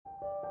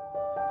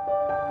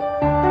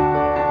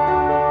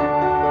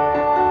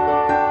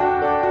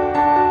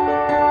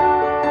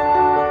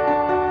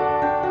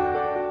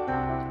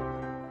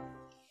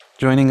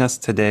Joining us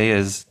today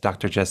is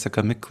Dr.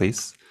 Jessica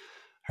McLeese.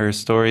 Her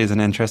story is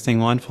an interesting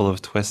one, full of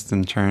twists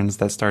and turns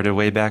that started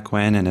way back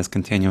when and is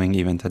continuing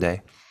even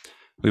today.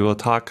 We will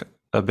talk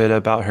a bit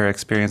about her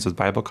experience with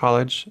Bible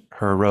college,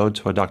 her road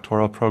to a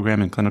doctoral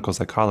program in clinical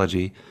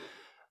psychology,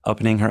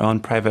 opening her own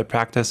private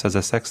practice as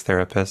a sex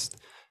therapist,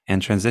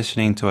 and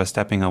transitioning to a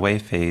stepping away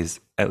phase,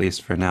 at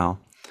least for now.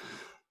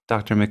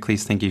 Dr.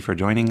 McLeese, thank you for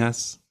joining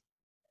us.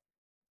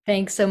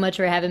 Thanks so much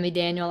for having me,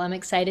 Daniel. I'm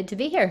excited to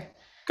be here.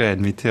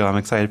 Good, me too. I'm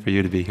excited for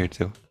you to be here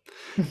too.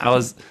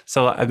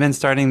 I've been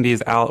starting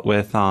these out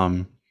with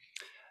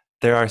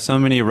there are so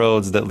many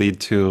roads that lead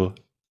to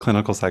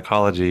clinical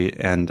psychology,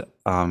 and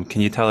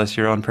can you tell us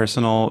your own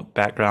personal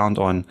background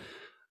on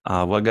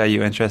what got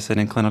you interested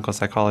in clinical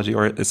psychology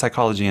or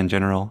psychology in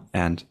general,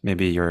 and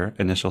maybe your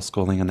initial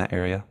schooling in that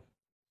area?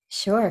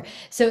 Sure.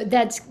 So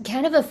that's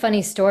kind of a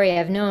funny story.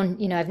 I've known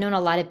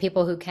a lot of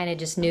people who kind of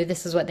just knew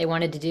this is what they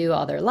wanted to do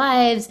all their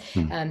lives.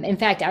 Hmm. In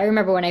fact, I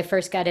remember when I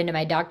first got into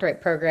my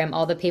doctorate program,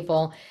 all the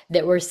people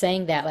that were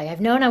saying that, like, I've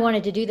known I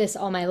wanted to do this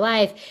all my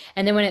life.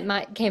 And then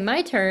when came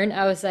my turn,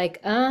 I was like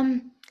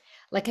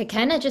I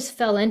kind of just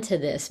fell into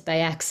this by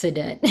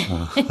accident.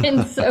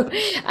 And Oh. so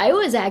I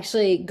was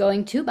actually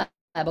going to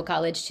Bible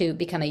college to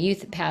become a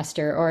youth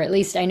pastor, or at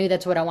least I knew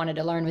that's what I wanted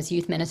to learn was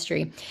youth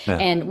ministry. Yeah.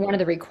 And one of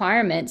the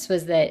requirements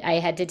was that I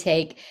had to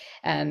take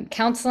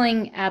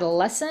counseling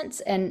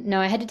adolescents, and no,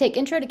 I had to take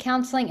intro to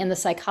counseling and the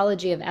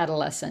psychology of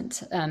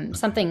adolescents, Okay.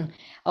 something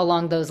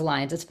along those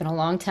lines. It's been a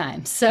long time.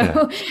 Yeah.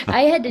 So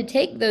I had to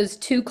take those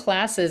two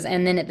classes.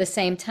 And then at the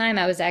same time,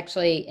 I was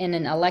actually in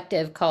an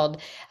elective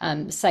called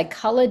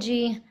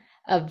psychology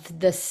of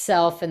the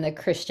self and the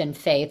Christian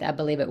faith, I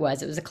believe it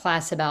was. It was a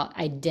class about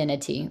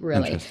identity,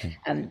 really. Interesting.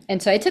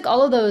 And so I took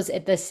all of those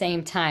at the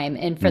same time.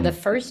 And for the Mm.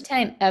 first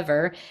time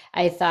ever,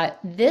 I thought,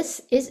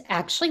 this is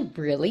actually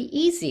really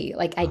easy.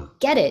 Like, I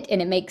get it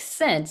and it makes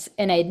sense.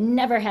 And I'd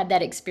never had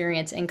that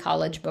experience in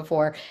college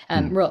before,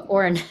 Mm.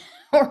 or in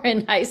or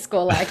in high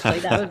school, actually.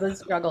 That was a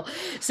struggle.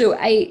 So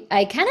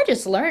I kind of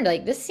just learned,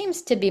 like, this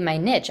seems to be my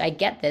niche. I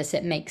get this.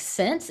 It makes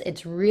sense.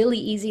 It's really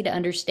easy to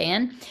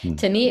understand. Mm.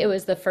 To me, it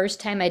was the first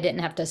time I didn't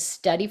have to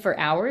study for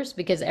hours,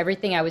 because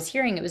everything I was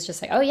hearing, it was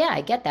just like, oh yeah,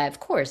 I get that. Of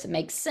course, it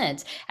makes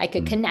sense. I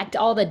could Mm. connect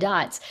all the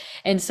dots.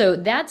 And so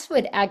that's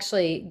what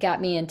actually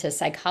got me into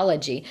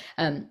psychology.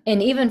 And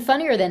even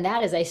funnier than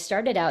that is I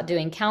started out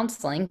doing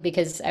counseling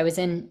because I was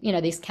in,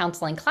 these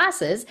counseling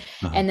classes.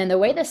 Uh-huh. And then the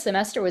way the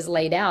semester was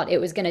laid out, it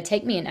was going to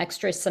take me an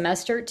extra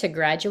semester to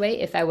graduate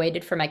if I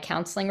waited for my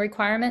counseling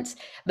requirements.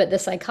 But the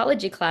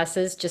psychology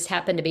classes just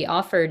happened to be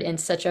offered in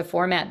such a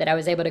format that I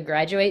was able to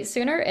graduate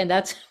sooner. And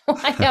that's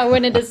why I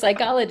went into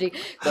psychology.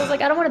 So I was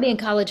like, I don't want to be in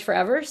college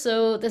forever.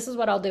 So this is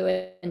what I'll do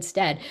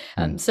instead.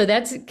 Mm. So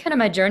that's kind of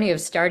my journey of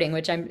starting,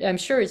 which I'm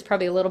sure is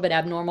probably a little bit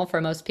abnormal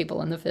for most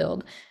people in the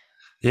field.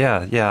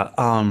 Yeah, yeah.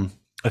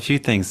 A few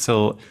things.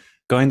 So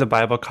going to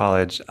Bible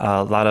college,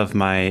 a lot of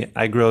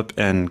I grew up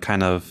in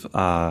kind of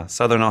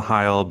Southern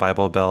Ohio,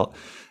 Bible Belt.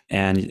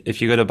 And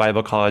if you go to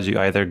Bible college, you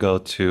either go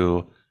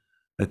to,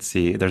 let's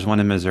see, there's one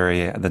in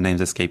Missouri, the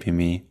name's escaping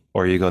me,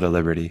 or you go to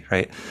Liberty,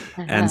 right?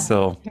 And Uh-huh.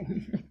 so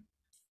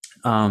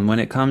when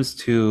it comes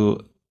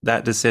to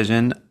that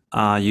decision,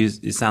 you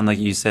sound like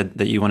you said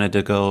that you wanted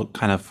to go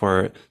kind of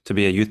to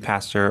be a youth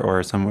pastor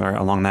or somewhere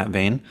along that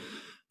vein.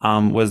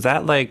 Was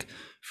that like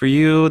for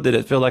you, did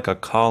it feel like a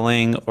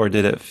calling, or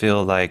did it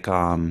feel like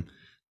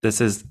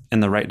this is in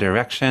the right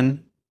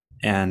direction?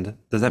 And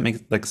does that make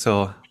like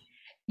so?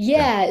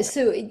 Yeah. Yeah,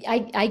 so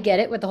I get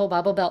it with the whole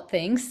Bible Belt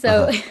thing.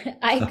 So Uh-huh.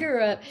 I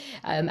grew up,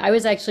 I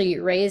was actually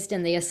raised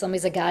in the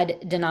Assemblies of God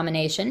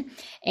denomination,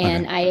 Okay.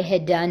 and I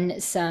had done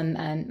some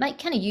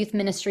like kind of youth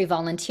ministry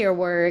volunteer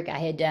work. I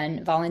had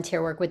done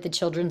volunteer work with the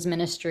children's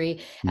ministry,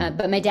 Mm.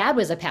 but my dad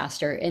was a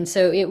pastor, and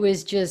so it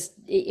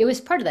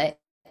was part of the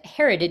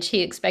heritage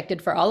he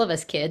expected for all of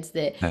us kids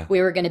that Yeah.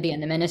 we were going to be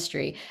in the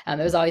ministry. It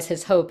was always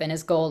his hope and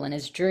his goal and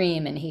his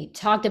dream, and he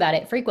talked about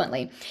it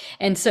frequently.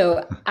 And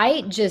so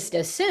I just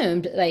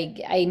assumed,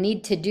 like, I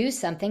need to do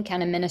something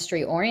kind of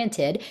ministry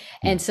oriented.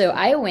 Mm. And so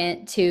I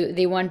went to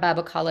the one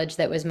Bible college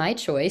that was my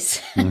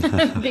choice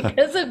Mm.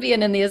 because of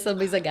being in the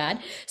Assemblies of God.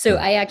 So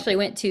Yeah. I actually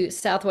went to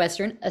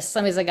Southwestern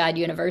Assemblies of God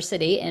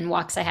University in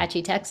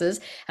Waxahachie,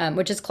 Texas,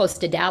 which is close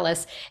to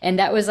Dallas. And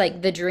that was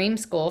like the dream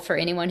school for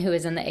anyone who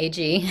is in the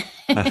AG.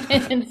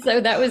 And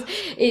so that was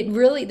it.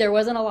 Really, there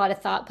wasn't a lot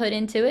of thought put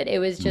into it. It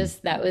was Mm.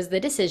 just that was the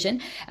decision.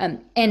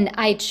 And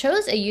I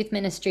chose a youth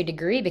ministry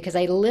degree because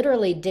I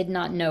literally did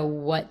not know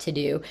what to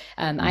do.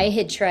 Mm. I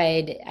had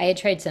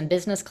tried some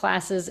business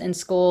classes in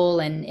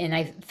school, and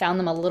I found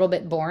them a little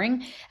bit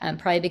boring.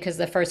 Probably because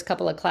the first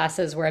couple of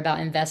classes were about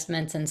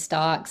investments and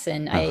stocks,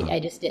 and Uh-huh. I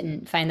just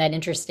didn't find that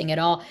interesting at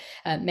all.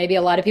 Maybe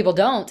a lot of people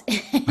don't.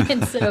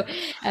 And so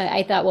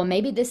I thought, well,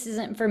 maybe this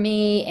isn't for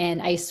me.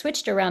 And I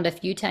switched around a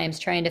few times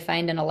trying to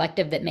find an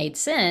elective that made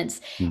sense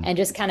Mm. and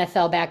just kind of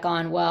fell back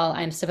on, well,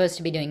 I'm supposed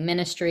to be doing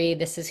ministry.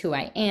 This is who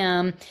I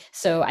am.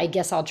 So I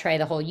guess I'll try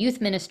the whole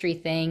youth ministry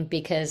thing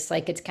because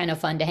like it's kind of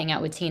fun to hang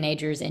out with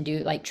teenagers and do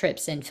like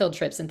trips and field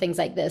trips and things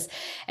like this.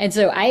 And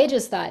so I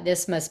just thought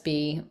this must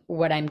be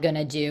what I'm going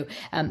to do.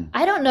 Mm.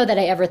 I don't know that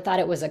I ever thought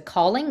it was a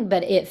calling,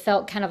 but it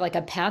felt kind of like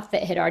a path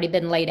that had already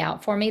been laid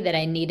out for me that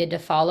I needed to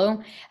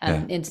follow.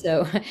 Yeah. And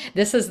so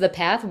this is the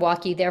path,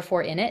 walk ye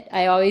therefore in it.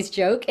 I always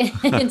joke.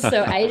 And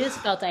so I just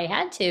felt I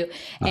had to.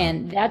 Uh-huh.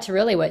 And that's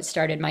really what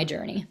started my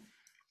journey.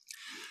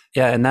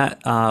 Yeah, and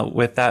that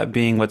with that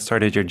being what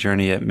started your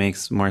journey, it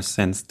makes more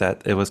sense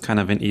that it was kind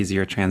of an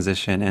easier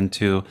transition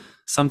into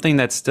something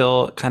that's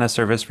still kind of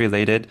service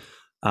related,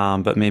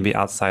 but maybe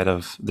outside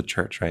of the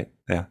church, right?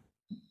 Yeah.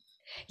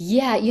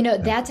 Yeah, Yeah.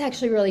 that's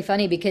actually really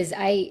funny because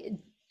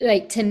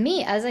like to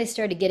me, as I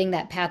started getting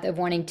that path of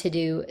wanting to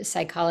do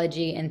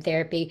psychology and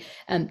therapy,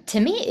 to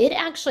me, it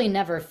actually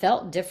never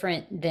felt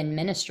different than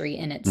ministry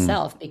in Mm.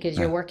 itself because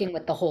you're Yeah. working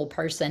with the whole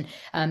person.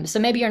 So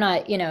maybe you're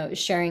not,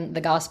 sharing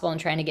the gospel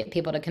and trying to get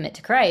people to commit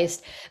to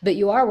Christ, but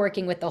you are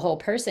working with the whole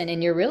person,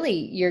 and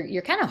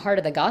you're kind of heart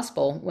of the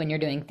gospel when you're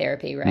doing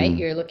therapy, right? Mm.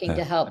 You're looking Yeah.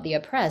 to help the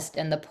oppressed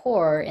and the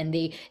poor and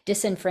the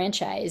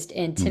disenfranchised,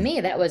 and to Mm.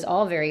 me, that was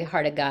all very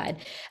heart of God.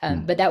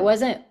 Mm. But that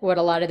wasn't what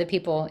a lot of the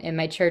people in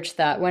my church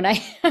thought when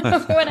I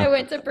when I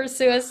went to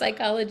pursue a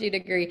psychology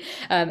degree.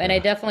 And I Yeah.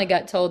 definitely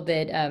got told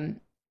that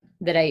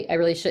I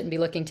really shouldn't be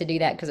looking to do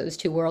that because it was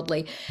too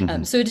worldly.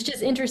 Mhm. So it's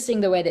just interesting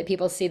the way that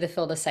people see the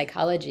field of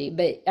psychology.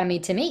 But I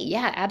mean, to me,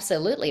 yeah,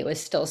 absolutely, it was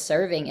still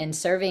serving and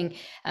serving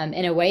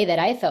in a way that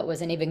I felt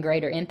was an even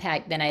greater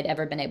impact than I'd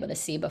ever been able to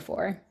see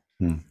before.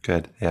 Mm.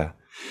 Good. Yeah.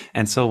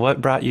 And so, what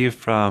brought you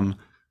from?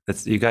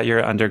 You got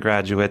your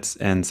undergraduates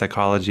in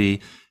psychology,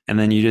 and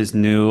then you just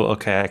knew,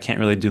 okay, I can't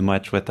really do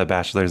much with a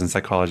bachelor's in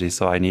psychology,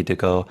 so I need to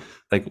go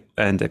like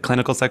into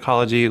clinical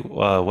psychology.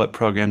 What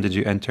program did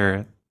you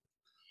enter?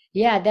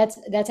 Yeah,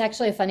 that's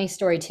actually a funny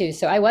story too.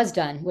 So I was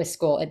done with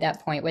school at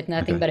that point with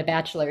nothing Okay. but a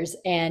bachelor's,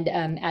 and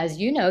as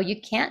you know, you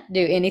can't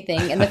do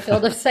anything in the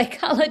field of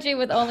psychology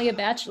with only a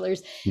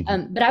bachelor's.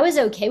 Mhm. But I was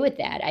okay with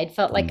that. I'd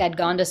felt like Mm. I'd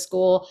gone to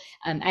school.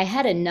 I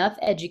had enough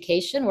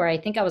education where I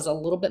think I was a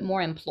little bit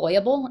more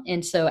employable,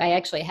 and so I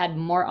actually had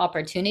more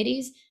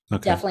opportunities.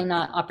 Okay. Definitely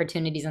not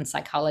opportunities in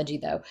psychology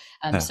though.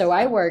 Yeah. So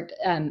I worked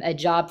a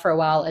job for a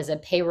while as a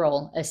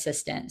payroll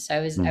assistant. So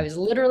I Mm. was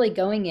literally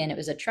going in. It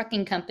was a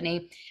trucking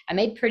company. I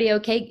made pretty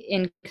okay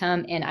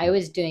income, and I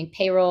was doing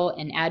payroll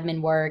and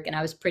admin work, and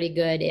I was pretty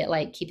good at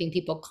like keeping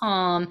people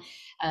calm.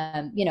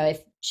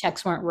 If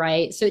checks weren't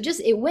right. So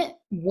it went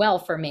well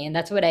for me, and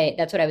that's what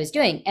I was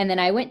doing. And then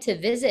I went to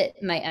visit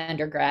my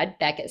undergrad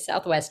back at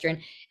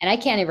Southwestern, and I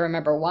can't even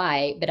remember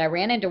why, but I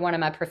ran into one of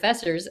my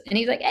professors, and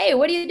he's like, "Hey,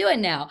 what are you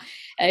doing now?"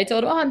 And I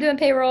told him, "Oh, I'm doing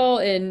payroll,"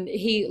 and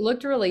he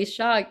looked really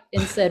shocked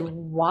and said,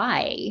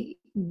 "Why?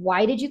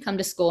 Why did you come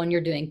to school and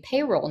you're doing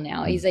payroll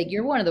now?" Mm. He's like,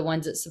 "You're one of the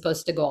ones that's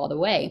supposed to go all the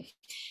way."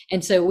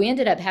 And so we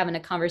ended up having a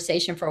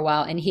conversation for a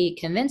while, and he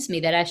convinced me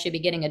that I should be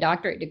getting a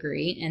doctorate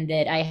degree and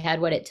that I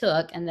had what it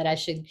took and that I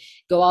should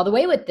go all the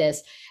way with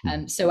this.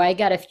 Mm. So I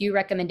got a few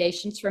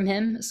recommendations from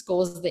him,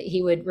 schools that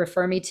he would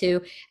refer me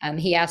to.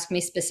 He asked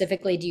me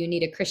specifically, "Do you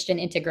need a Christian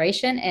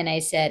integration?" And I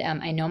said,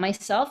 "I know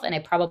myself, and I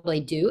probably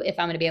do if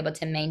I'm going to be able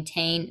to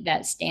maintain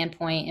that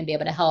standpoint and be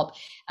able to help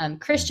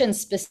Christians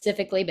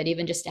specifically, but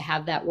even just to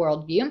have that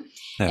worldview."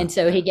 Yeah. And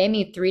so he gave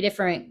me three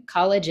different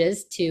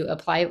colleges to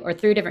apply, or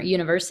three different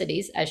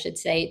universities, I should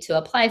say, to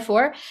apply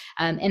for.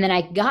 And then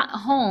I got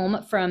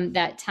home from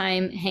that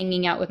time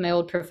hanging out with my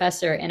old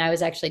professor, and I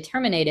was actually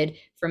terminated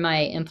from my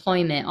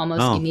employment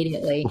almost Oh,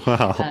 immediately.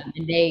 wow.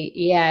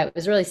 Yeah, it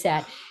was really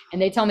sad.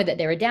 And they told me that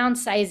they were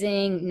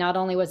downsizing. Not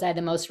only was I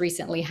the most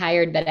recently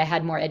hired, but I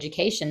had more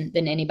education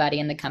than anybody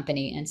in the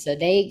company. And so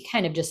they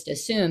kind of just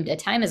assumed a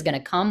time is going to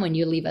come when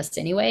you leave us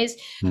anyways.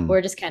 Mm.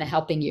 We're just kind of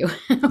helping you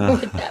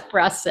with that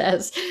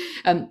process.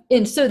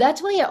 And so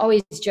that's why I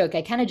always joke.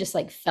 I kind of just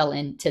like fell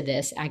into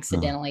this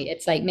accidentally.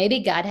 It's like maybe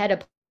God had a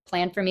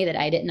plan for me that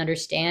I didn't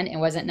understand and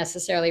wasn't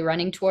necessarily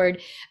running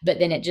toward, but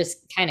then it just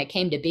kind of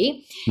came to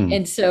be. Mm.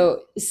 And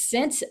so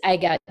since I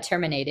got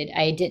terminated,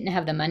 I didn't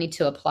have the money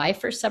to apply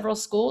for several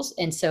schools.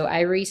 And so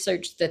I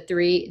researched the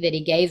three that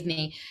he gave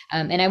me.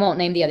 And I won't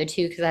name the other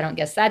two because I don't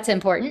guess that's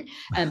important.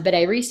 But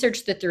I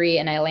researched the three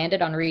and I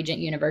landed on Regent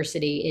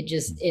University.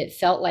 It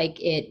felt like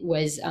it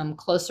was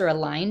closer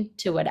aligned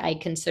to what I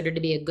considered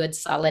to be a good,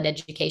 solid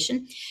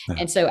education. Yeah.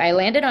 And so I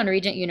landed on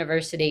Regent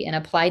University and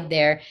applied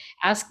there,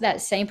 asked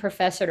that same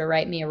professor to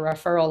write me a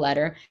referral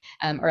letter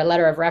or a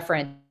letter of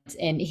reference.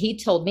 And he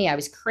told me I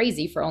was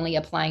crazy for only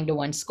applying to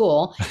one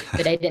school,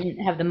 that I didn't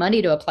have the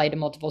money to apply to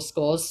multiple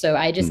schools. So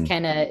I just Mm.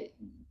 kind of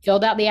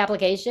filled out the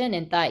application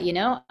and thought,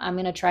 I'm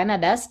going to try my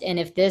best. And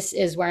if this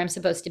is where I'm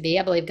supposed to be,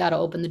 I believe God will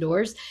open the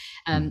doors.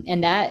 Mm.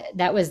 And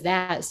that was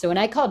that. So when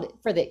I got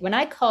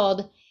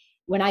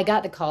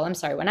the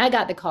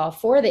call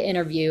for the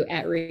interview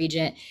at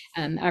Regent,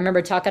 I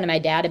remember talking to my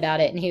dad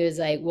about it, and he was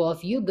like, "Well,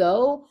 if you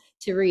go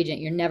to Regent,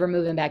 you're never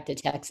moving back to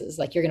Texas.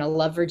 Like, you're going to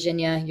love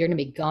Virginia. You're going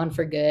to be gone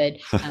for good."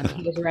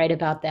 He was right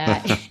about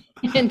that.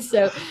 And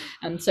so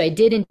I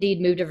did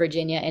indeed move to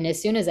Virginia. And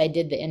as soon as I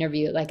did the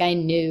interview, like I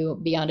knew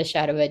beyond a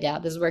shadow of a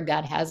doubt, this is where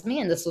God has me,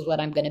 and this is what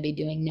I'm going to be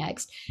doing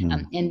next.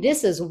 Mm, And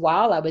this is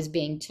while I was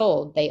being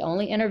told they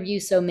only interview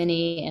so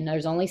many, and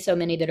there's only so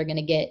many that are going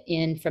to get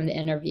in from the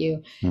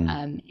interview.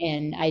 mm.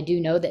 And I do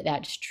know that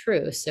that's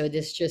true. So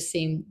this just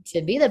seemed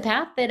to be the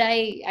path that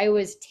I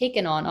was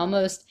taken on,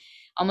 almost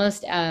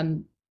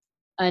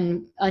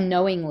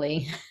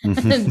unknowingly,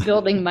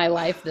 building my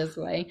life this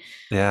way.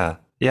 Yeah.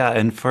 Yeah,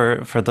 and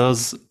for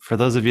those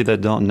of you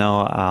that don't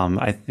know,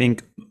 I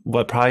think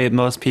what probably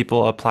most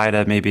people apply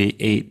to maybe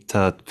 8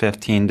 to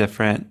 15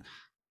 different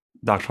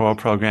doctoral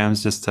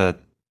programs just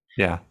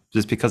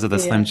because of the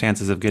slim Yeah.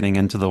 chances of getting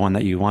into the one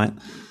that you want.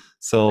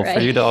 So for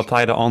you Right. to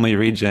apply to only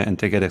Regent and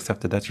to get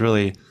accepted, that's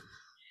really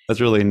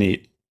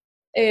neat.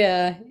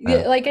 Yeah.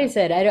 Yeah. Like I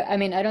said,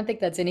 I don't think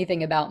that's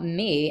anything about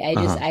me.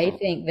 Uh-huh. I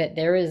think that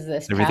there is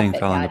this path Everything that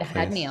fell into God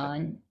had me place.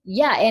 on.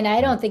 Yeah. And I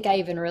Mm, don't think I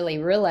even really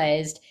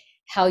realized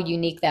how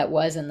unique that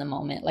was in the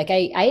moment. Like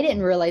I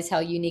didn't realize how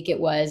unique it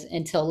was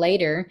until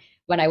later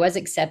when I was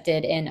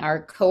accepted and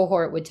our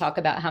cohort would talk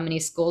about how many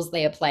schools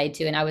they applied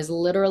to. And I was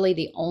literally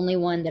the only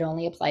one that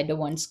only applied to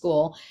one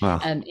school. wow.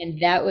 And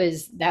that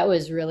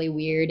was really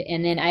weird.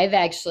 And then I've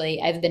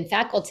been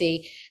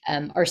faculty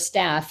or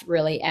staff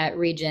really at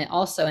Regent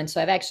also. And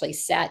so I've actually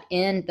sat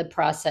in the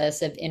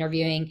process of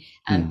interviewing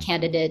Mm.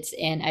 candidates,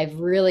 and I've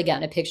really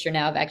gotten a picture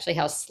now of actually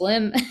how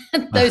slim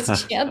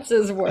those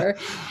chances were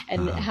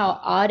and Uh-huh. how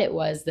odd it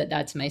was that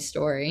that's my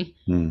story.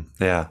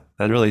 Yeah,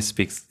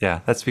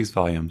 that speaks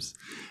volumes.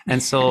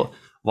 And so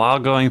while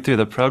going through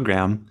the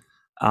program,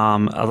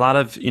 a lot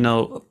of,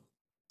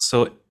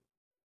 so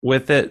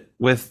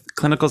with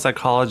clinical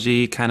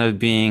psychology kind of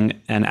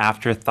being an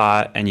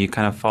afterthought and you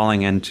kind of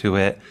falling into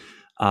it,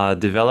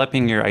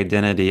 developing your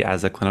identity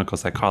as a clinical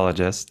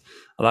psychologist,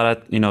 a lot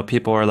of,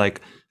 people are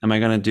like, am I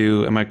going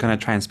to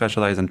try and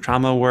specialize in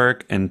trauma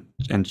work and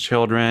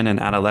children and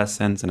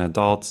adolescents and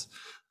adults,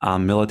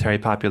 military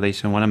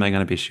population? What am I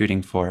going to be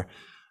shooting for?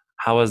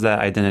 How was that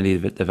identity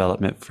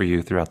development for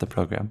you throughout the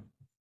program?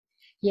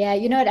 Yeah,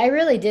 you know what? I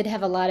really did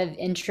have a lot of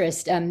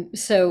interest.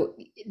 So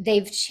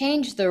they've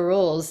changed the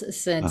rules Uh,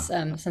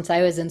 since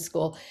I was in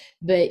school,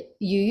 but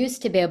you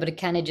used to be able to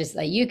kind of just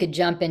like you could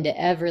jump into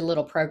every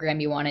little program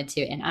you wanted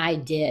to, and I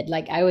did.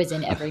 Like I was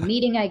in every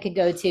meeting I could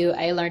go to.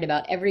 I learned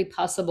about every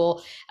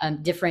possible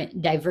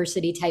different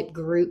diversity type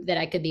group that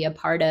I could be a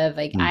part of.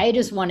 Like mm, I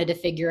just wanted to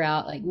figure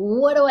out like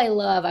what do I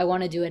love? I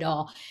want to do it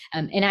all.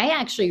 And I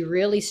actually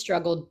really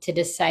struggled to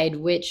decide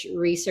which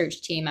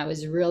research team I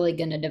was really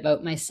going to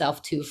devote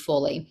myself to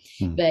fully,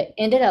 mm, but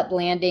ended up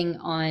landing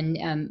on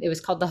it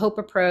was called the Hope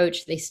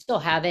Approach. They still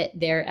have it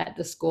there at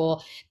the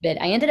school, but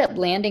I ended up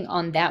landing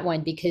on that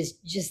one because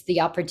just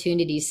the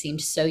opportunities seemed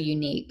so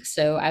unique.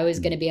 So I was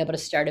going mm, to be able to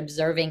start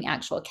observing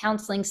actual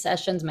counseling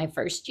sessions my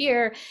first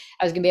year.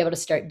 I was going to be able to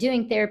start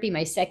doing therapy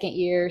my second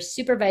year,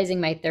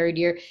 supervising my third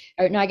year,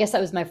 or no, I guess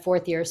that was my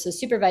fourth year. So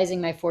supervising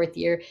my fourth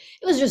year,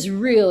 it was just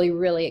really,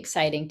 really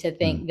exciting to mm,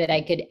 think that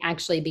I could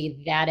actually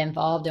be that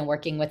involved in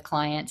working with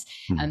clients.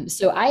 mm,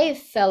 So I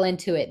fell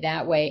into it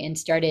that way and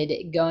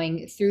started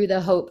going through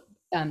the Hope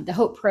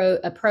Pro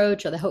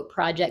approach or the Hope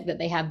Project that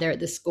they have there at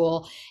the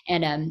school,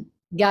 and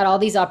got all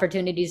these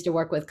opportunities to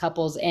work with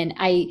couples. And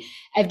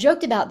I've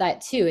joked about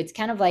that too. It's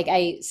kind of like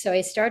I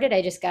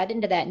just got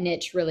into that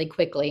niche really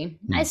quickly.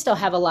 I mm, still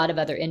have a lot of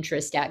other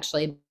interests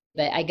actually,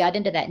 but I got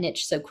into that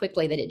niche so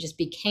quickly that it just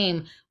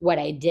became what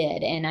I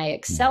did. And I mm.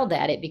 excelled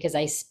at it because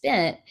I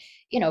spent,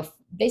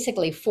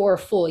 basically 4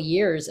 full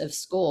years of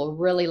school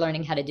really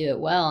learning how to do it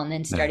well, and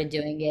then Yeah. started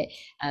doing it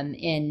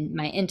in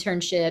my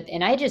internship.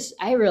 And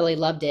I really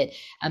loved it.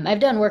 I've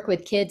done work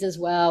with kids as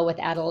well, with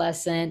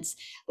adolescents,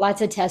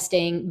 lots of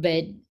testing,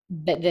 but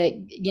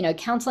the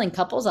counseling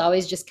couples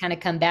always just kind of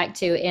come back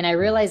to, and I Mm.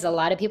 realize a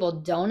lot of people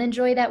don't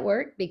enjoy that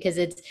work because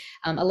it's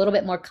a little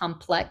bit more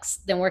complex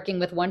than working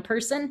with one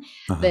person.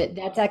 Uh-huh. But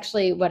that's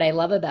actually what I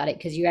love about it,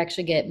 because you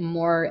actually get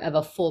more of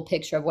a full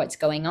picture of what's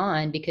going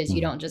on, because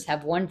you Mm. don't just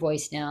have one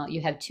voice now,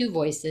 you have two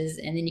voices,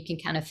 and then you can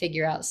kind of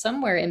figure out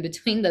somewhere in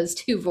between those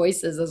two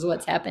voices is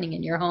what's happening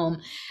in your home.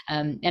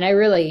 And I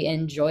really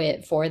enjoy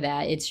it for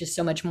that. It's just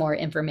so much more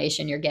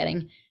information you're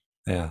getting.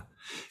 Yeah.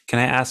 Can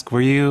I ask,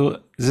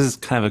 this is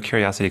kind of a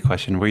curiosity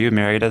question. Were you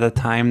married at the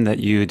time that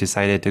you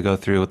decided to go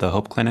through with the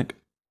Hope Clinic?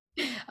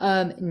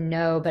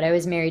 No, but I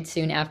was married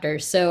soon after.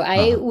 So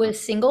I Uh-huh. was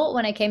single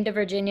when I came to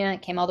Virginia,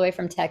 came all the way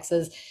from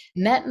Texas,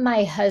 met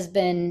my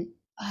husband.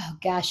 Oh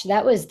gosh,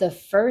 that was the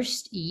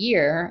first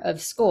year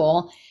of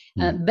school.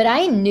 Mm. But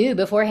I knew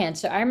beforehand.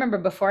 So I remember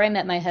before I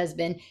met my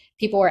husband,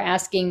 people were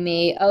asking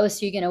me, "Oh,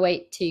 so you're going to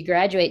wait till you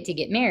graduate to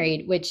get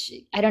married?" Which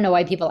I don't know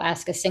why people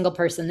ask a single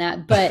person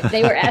that, but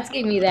they were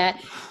asking me that.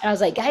 And I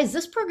was like, "Guys,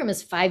 this program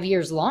is 5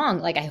 years long.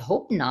 Like, I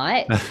hope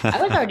not." I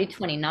was already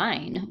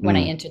 29 when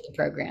I Mm. entered the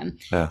program.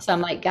 Yeah. So I'm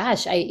like,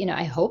 gosh,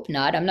 I hope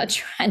not. I'm not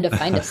trying to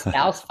find a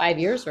spouse 5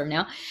 years from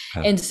now.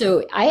 Yeah. And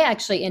so I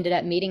actually ended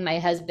up meeting my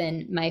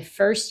husband my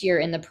first year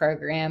in the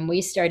program.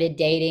 We started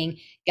dating,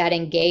 got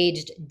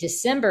engaged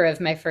December of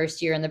my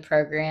first year in the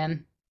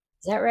program.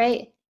 Is that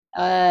right?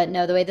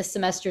 No, the way the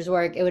semesters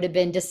work, it would have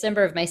been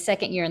December of my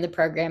second year in the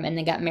program, and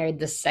then got married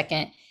the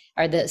second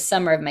or the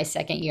summer of my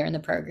second year in the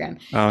program.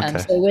 Okay.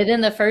 So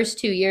within the first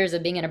 2 years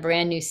of being in a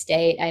brand new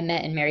state, I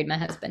met and married my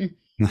husband.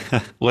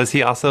 Was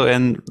he also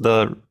in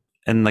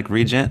like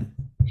Regent?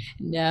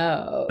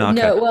 No, Okay.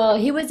 no. Well,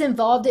 he was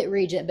involved at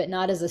Regent, but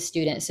not as a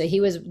student. So he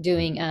was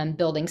doing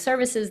building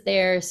services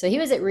there. So he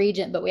was at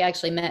Regent, but we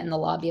actually met in the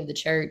lobby of the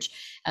church.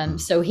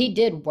 So he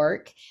did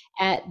work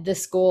at the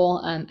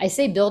school. I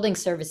say building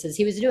services.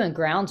 He was doing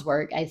grounds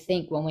work, I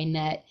think, when we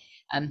met.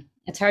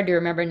 It's hard to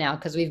remember now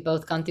because we've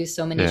both gone through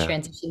so many Yeah.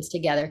 transitions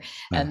together.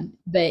 Yeah.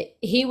 But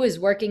he was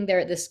working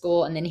there at the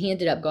school, and then he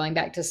ended up going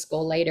back to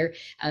school later.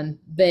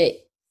 But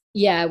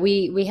yeah,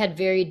 we had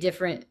very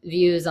different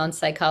views on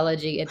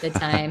psychology at the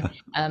time.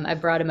 I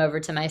brought him over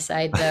to my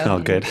side though, Oh,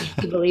 and good.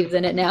 he believes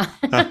in it now.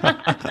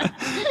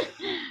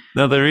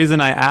 No, the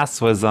reason I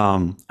asked was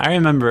I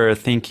remember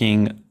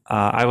thinking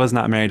I was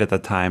not married at the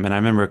time, and I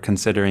remember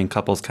considering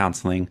couples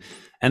counseling,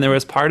 and there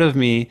was part of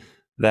me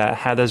that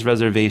had this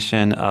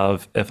reservation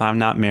of if I'm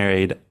not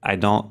married, I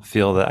don't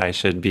feel that I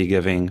should be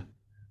giving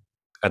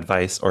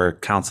advice or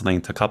counseling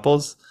to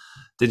couples.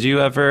 Did you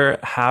ever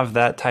have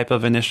that type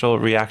of initial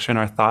reaction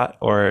or thought,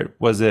 or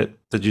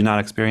did you not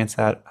experience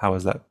that? How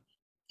was that?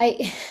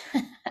 I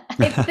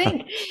I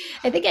think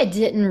I think I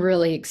didn't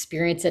really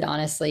experience it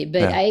honestly,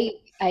 but Yeah.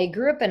 I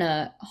grew up in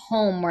a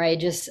home where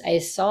I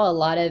saw a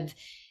lot of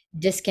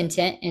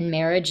discontent in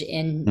marriage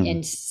in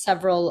Mhm.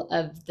 several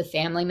of the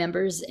family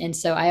members, and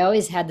so I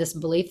always had this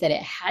belief that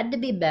it had to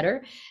be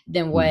better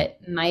than Mhm. what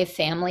my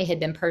family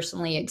had been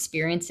personally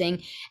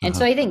experiencing. And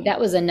so Uh-huh. I think that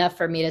was enough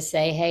for me to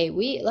say, hey,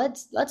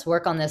 let's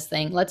work on this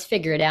thing, let's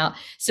figure it out.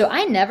 So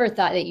I never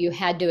thought that you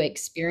had to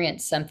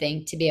experience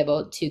something to be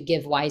able to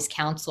give wise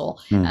counsel.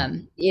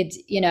 Mm. It's,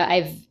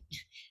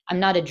 I'm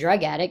not a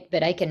drug addict,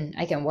 but I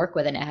can work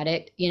with an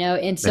addict,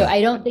 and so Yeah.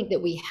 I don't think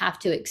that we have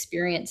to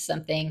experience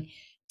something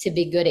to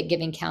be good at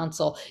giving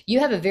counsel. You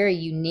have a very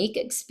unique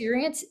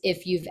experience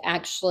if you've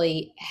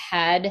actually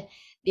had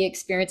the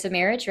experience of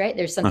marriage, right?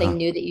 There's something Uh-huh.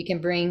 new that you can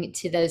bring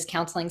to those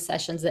counseling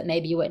sessions that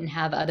maybe you wouldn't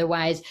have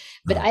otherwise.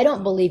 But Uh-huh. I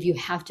don't believe you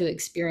have to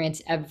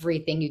experience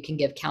everything you can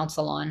give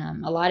counsel on.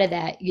 A lot of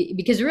that,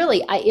 because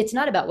really, it's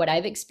not about what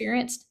I've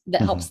experienced that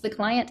Mhm. helps the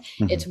client.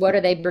 Mhm. It's what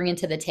are they bringing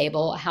to the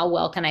table? How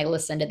well can I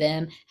listen to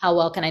them? How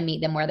well can I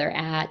meet them where they're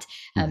at?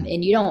 Mhm.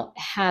 And you don't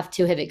have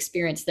to have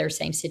experienced their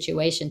same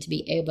situation to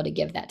be able to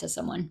give that to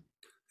someone.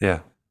 Yeah,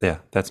 yeah,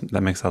 that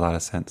makes a lot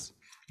of sense.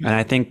 And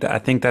I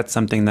think that's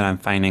something that I'm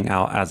finding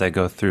out as I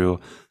go through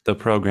the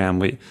program.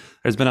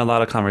 There's been a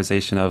lot of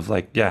conversation of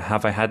like, yeah,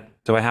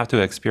 do I have to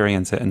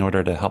experience it in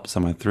order to help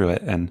someone through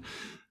it? And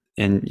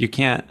you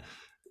can't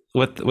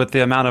with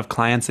the amount of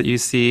clients that you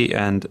see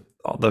and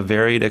all the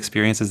varied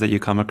experiences that you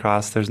come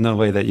across, there's no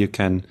way that you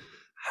can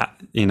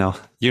you're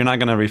not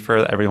going to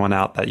refer everyone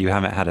out that you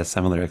haven't had a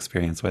similar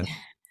experience with.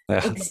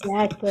 Yeah.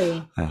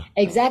 Exactly. Yeah.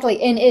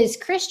 Exactly. And as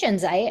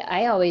Christians,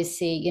 I always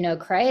see,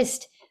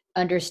 Christ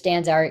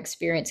understands our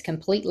experience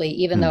completely,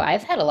 even though Mm.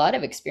 I've had a lot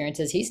of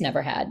experiences he's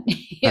never had.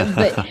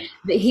 But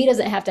he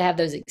doesn't have to have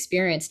those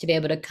experiences to be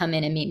able to come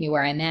in and meet me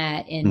where I'm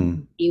at Mm.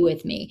 and be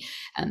with me.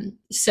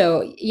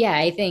 So yeah,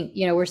 I think,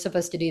 we're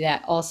supposed to do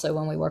that also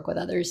when we work with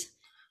others.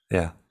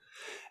 Yeah.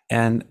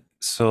 And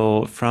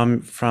so from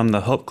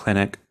the Hope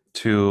Clinic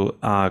to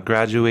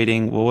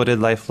graduating, what did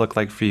life look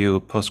like for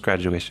you post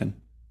graduation?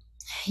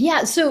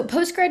 Yeah, so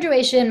post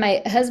graduation,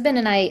 my husband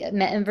and I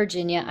met in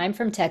Virginia. I'm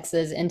from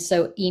Texas, and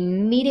so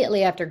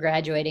immediately after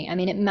graduating, I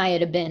mean, it might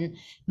have been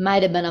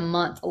a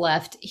month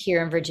left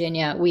here in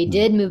Virginia. We Mm.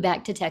 did move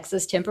back to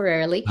Texas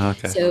temporarily,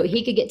 Okay. so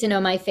he could get to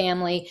know my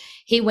family.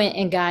 He went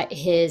and got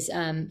his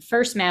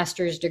first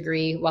master's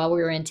degree while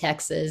we were in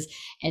Texas,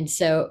 and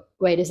so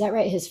wait, is that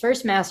right? His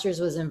first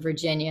master's was in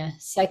Virginia,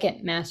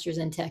 second master's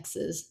in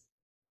Texas.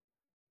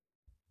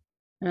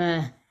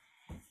 Uh,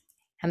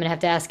 I'm gonna have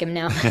to ask him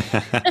now.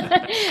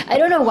 I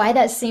don't know why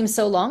that seems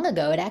so long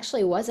ago. It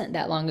actually wasn't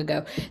that long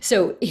ago.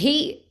 So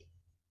he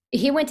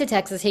went to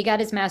Texas. He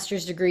got his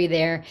master's degree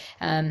there,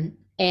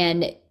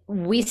 and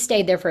we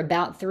stayed there for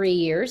about 3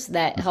 years.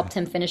 That Okay. helped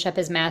him finish up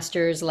his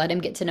master's, let him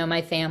get to know my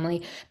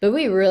family. But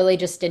we really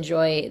just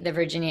enjoy the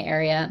Virginia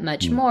area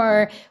much Mm.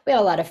 more. We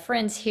have a lot of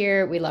friends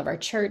here. We love our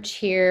church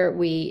here.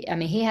 I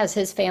mean, he has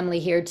his family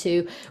here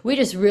too. We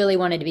just really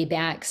wanted to be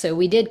back, so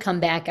we did come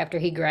back after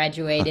he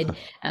graduated,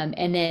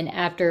 and then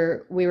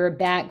after we were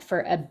back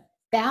for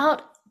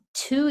about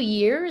 2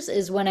 years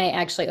is when I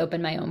actually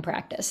opened my own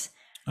practice.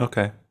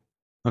 Okay.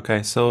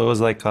 Okay. So it was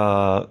like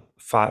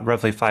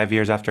roughly 5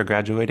 years after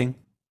graduating.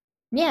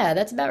 Yeah,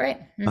 that's about right.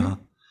 Uh-huh.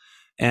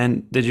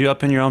 And did you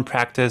open your own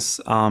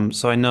practice?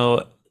 So I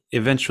know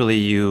eventually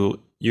you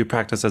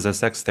practice as a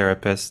sex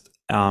therapist.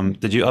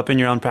 Did you open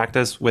your own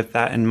practice with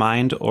that in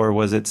mind, or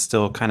was it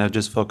still kind of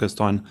just focused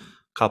on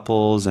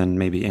couples and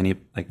maybe any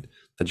like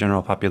the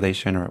general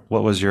population, or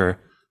what was your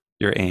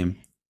aim?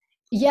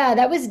 Yeah,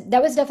 that was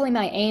definitely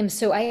my aim.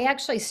 So I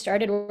actually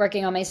started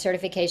working on my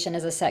certification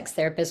as a sex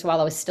therapist while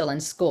I was still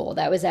in school.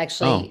 That was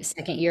actually Oh,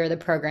 second year of the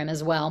program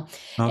as well.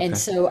 And okay.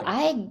 so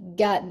I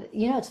got,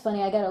 it's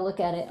funny, I got to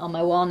look at it on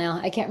my wall now.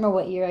 I can't remember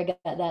what year I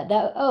got that.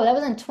 That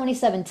was in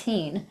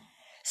 2017.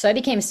 So I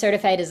became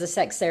certified as a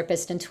sex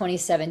therapist in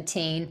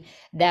 2017.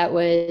 That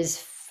was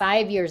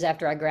 5 years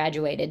after I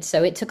graduated.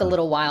 So it took a Uh,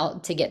 little while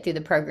to get through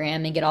the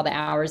program and get all the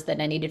hours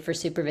that I needed for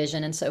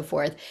supervision and so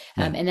forth.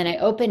 Yeah. And then I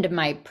opened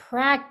my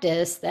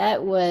practice.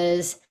 That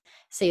was,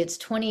 see, it's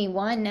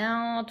 21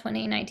 now,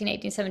 2019,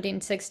 18, 17,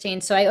 16.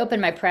 So I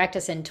opened my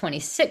practice in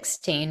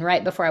 2016,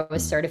 right before I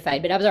was Mm,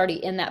 certified, but I was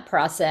already in that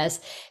process,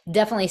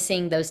 definitely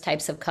seeing those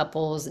types of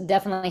couples,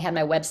 definitely had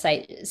my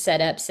website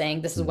set up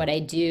saying this is mm, what I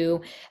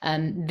do,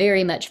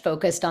 very much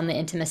focused on the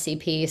intimacy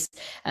piece,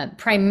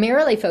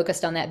 primarily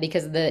focused on that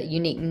because of the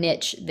unique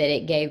niche that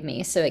it gave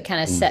me. So it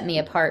kind of mm, set me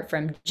apart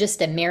from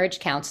just a marriage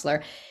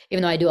counselor,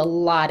 even though I do a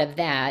lot of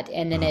that.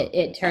 And then uh,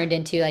 it turned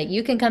into like,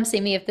 you can come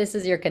see me if this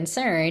is your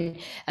concern.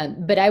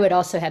 But I would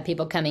also have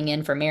people coming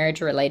in for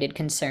marriage related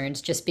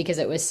concerns just because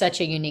it was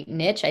such a unique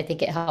niche. I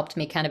think it helped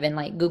me kind of in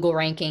like Google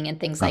ranking and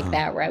things like uh-huh.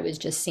 that, where I was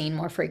just seen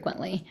more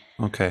frequently.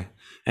 Okay.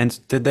 And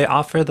did they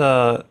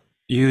offer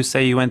you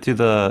say you went through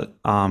the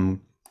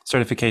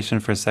certification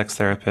for sex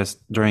therapist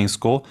during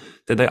school?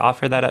 Did they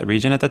offer that at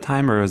Regent at the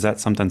time, or was that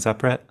something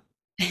separate?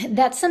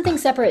 That's something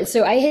separate.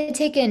 So I had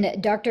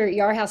taken Dr.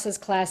 Yarhouse's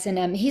class,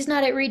 and he's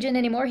not at Regent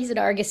anymore. He's at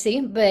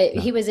Argosy, but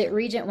Yeah. he was at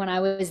Regent when I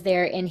was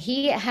there, and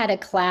he had a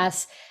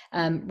class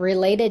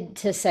related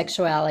to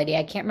sexuality.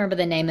 I can't remember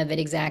the name of it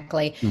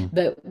exactly, Mm,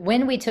 but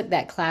when we took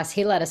that class,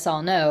 he let us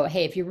all know,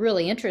 hey, if you're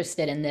really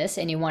interested in this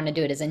and you want to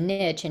do it as a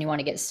niche and you want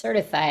to get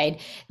certified,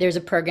 there's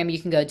a program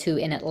you can go to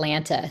in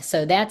Atlanta.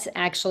 So that's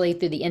actually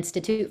through the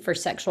Institute for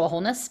Sexual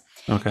Wholeness.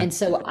 okay. And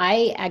so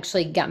I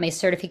actually got my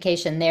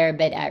certification there,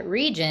 but at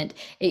Regent,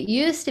 it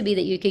used to be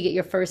that you could get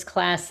your first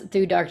class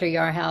through Dr.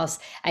 Yarhouse.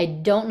 I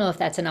don't know if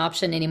that's an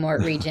option anymore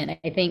at Regent.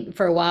 I think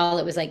for a while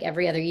it was like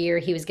every other year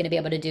he was going to be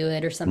able to do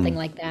it or something Mm,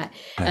 like that.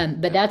 yeah.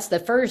 But that's the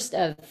first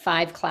of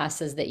five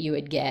classes that you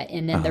would get.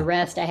 And then the Uh-huh.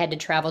 rest, I had to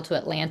travel to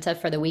Atlanta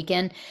for the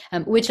weekend,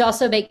 which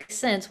also makes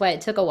sense why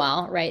it took a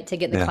while, right, to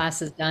get the Yeah.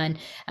 classes done,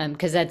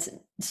 because that's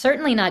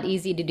certainly not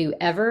easy to do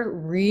ever,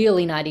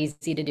 really not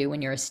easy to do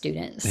when you're a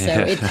student. So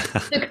Yeah. it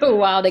took a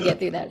while to get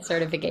through that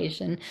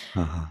certification.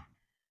 Uh-huh.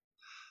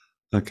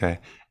 Okay.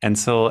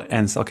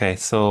 Okay,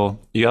 so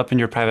you up in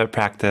your private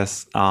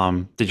practice.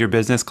 Did your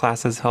business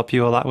classes help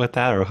you a lot with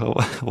that, or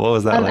what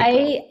was that like?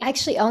 I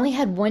actually only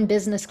had one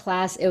business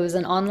class. It was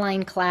an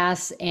online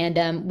class,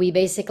 and we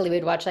basically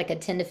would watch like a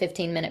 10 to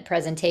 15-minute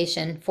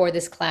presentation for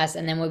this class,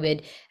 and then we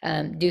would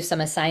do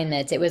some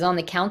assignments. It was on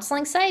the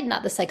counseling side,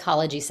 not the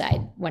psychology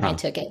side when I Oh.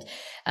 took it.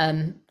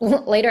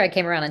 Later, I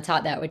came around and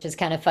taught that, which is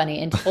kind of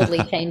funny and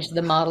totally changed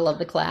the model of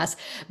the class.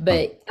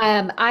 Oh. But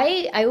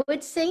I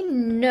would say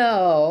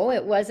no,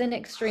 it wasn't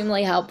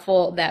extremely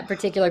helpful, that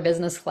particular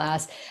business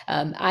class.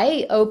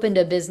 I opened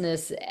a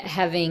business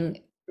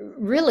having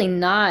really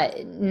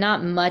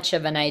not much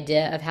of an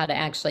idea of how to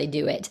actually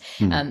do it,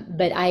 Hmm.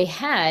 but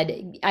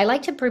I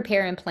like to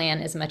prepare and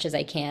plan as much as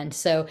I can.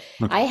 So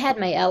Okay. I had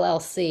my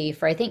LLC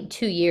for I think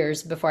 2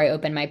 years before I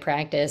opened my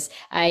practice.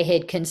 I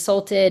had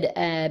consulted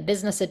a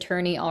business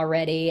attorney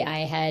already. I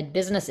had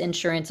business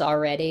insurance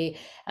already.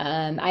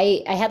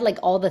 I had like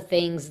all the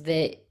things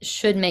that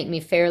should make me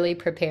fairly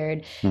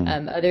prepared, Hmm.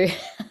 other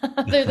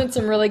other than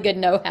some really good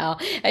know-how.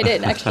 I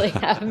didn't actually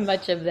have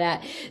much of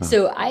that. Oh.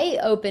 So I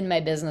opened my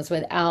business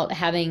without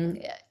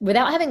having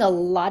a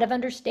lot of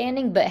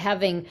understanding, but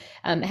having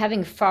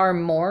far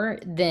more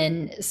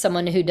than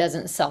someone who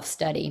doesn't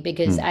self-study,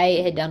 because Hmm.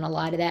 I had done a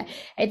lot of that.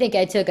 I think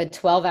I took a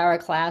 12-hour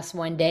class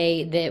one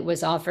day that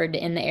was offered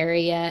in the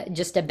area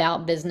just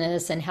about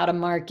business and how to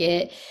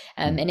market.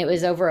 Hmm. And it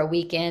was over a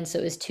weekend, so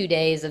it was 2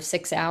 days of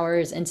 6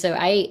 hours. And so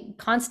I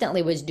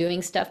constantly was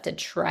doing stuff to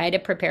try to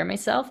prepare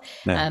myself.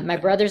 Yeah. My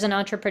brother's an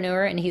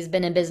entrepreneur, and he's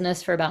been in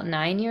business for about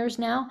 9 years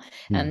now.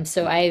 Hmm.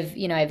 So I've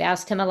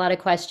asked him a lot of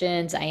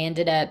questions. I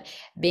ended up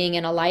being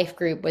in a life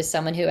group with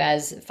someone who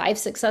has five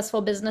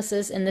successful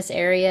businesses in this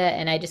area,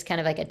 and I just kind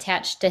of like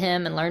attached to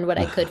him and learned what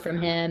I could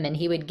from him, and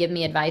he would give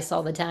me advice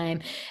all the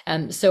time.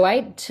 So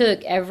I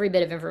took every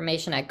bit of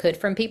information I could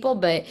from people,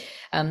 but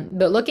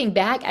looking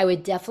back, I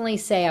would definitely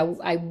say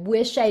I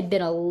wish I'd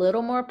been a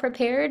little more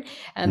prepared,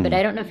 but Hmm.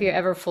 I don't know if you're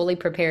ever fully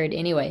prepared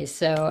anyways.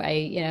 So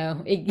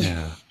it,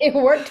 Yeah. it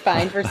worked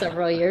fine for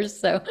several years.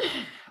 So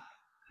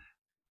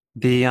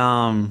The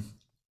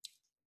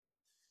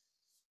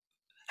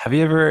have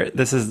you ever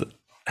this is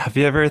have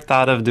you ever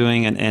thought of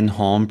doing an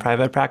in-home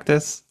private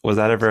practice? Was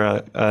that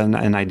ever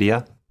an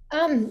idea?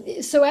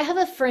 so I have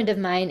a friend of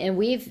mine, and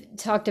we've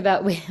talked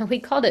about we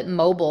called it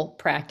mobile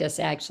practice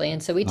actually.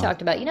 And so we Oh.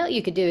 talked about, what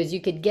you could do is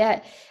you could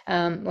get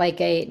like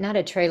a not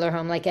a trailer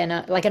home, like an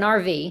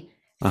RV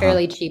Uh-huh.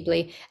 fairly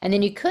cheaply, and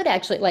then you could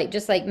actually like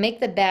just like make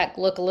the back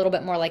look a little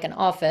bit more like an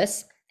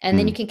office, And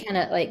then you Mm, can kind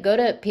of like go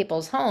to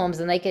people's homes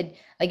and they could,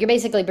 like, you're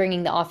basically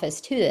bringing the office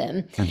to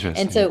them.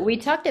 And so interesting. we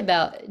talked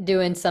about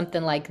doing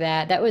something like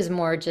that. That was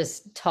more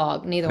just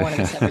talk. Neither one of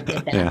us ever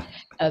did that. Yeah.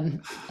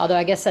 Although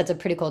I guess that's a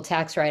pretty cool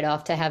tax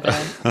write-off to have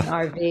an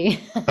RV.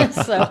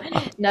 So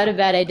not a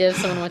bad idea if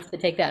someone wants to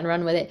take that and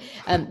run with it.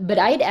 But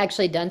I had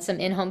actually done some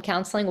in-home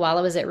counseling while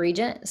I was at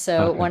Regent.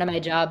 So Okay. one of my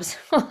jobs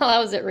while I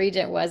was at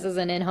Regent was as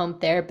an in-home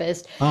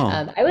therapist.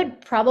 Oh. I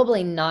would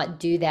probably not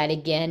do that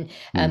again.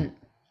 Mm,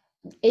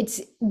 It's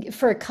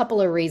for a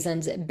couple of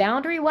reasons.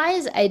 Boundary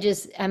wise,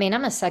 I mean,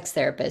 I'm a sex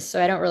therapist, so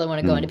I don't really want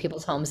to go into mm,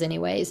 people's homes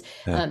anyways.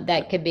 yeah.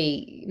 That could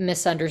be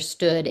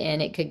misunderstood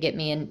and it could get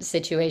me in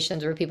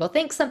situations where people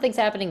think something's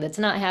happening that's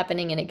not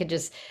happening, and it could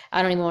just,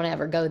 I don't even want to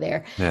ever go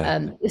there. Yeah.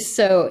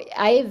 So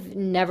I've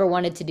never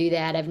wanted to do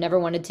that. I've never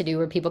wanted to do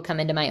where people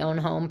come into my own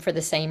home for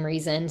the same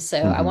reason.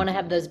 So I Hmm. want to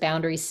have those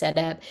boundaries set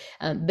up.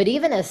 But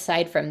even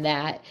aside from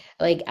that,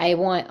 like, I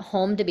want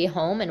home to be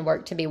home and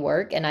work to be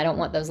work, and I don't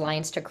want those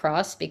lines to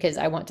cross because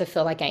I want to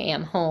feel like I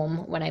am home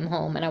when I'm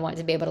home, and I want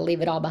to be able to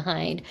leave it all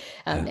behind.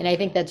 Yeah. And I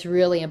think that's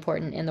really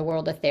important in the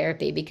world of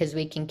therapy because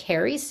we can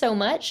carry so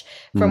much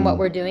from what Mm,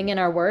 we're doing in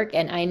our work,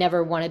 and I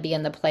never want to be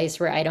in the place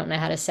where I don't know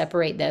how to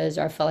separate those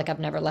or I feel like I've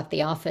never left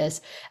the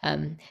office.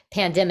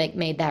 Pandemic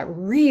made that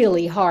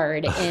really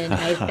hard, and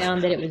I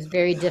found that it was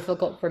very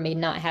difficult for me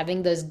not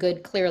having those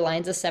good, clear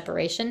lines of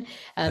separation.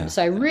 yeah.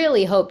 So I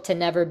really hope to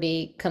never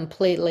be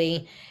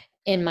completely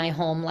in my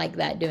home like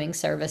that doing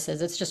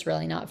services. It's just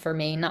really not for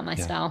me, not my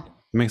Yeah. style.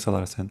 It makes a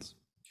lot of sense.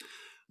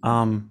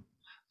 Um,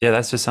 yeah,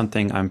 that's just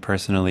something I'm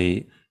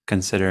personally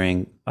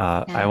considering.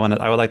 Yeah. I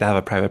would like to have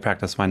a private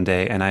practice one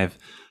day, and I've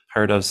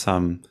heard of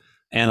some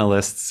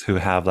analysts who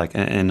have like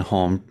an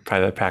in-home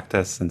private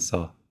practice, and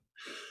so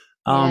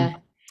um,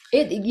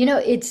 Yeah.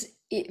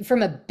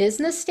 From a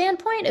business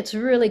standpoint, it's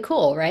really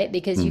cool, right?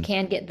 Because you mm,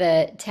 can get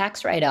the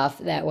tax write-off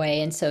that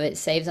way. And so it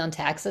saves on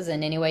taxes.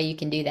 And any way you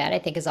can do that, I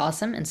think is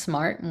awesome and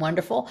smart and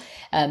wonderful.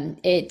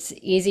 It's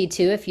easy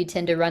too if you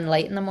tend to run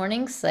late in the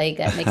mornings. Like,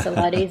 that makes it a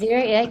lot easier.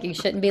 Yeah, you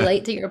shouldn't be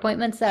late to your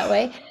appointments that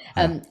way.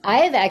 yeah. I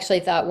have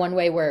actually thought one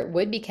way where it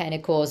would be kind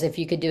of cool is if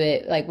you could do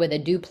it like with a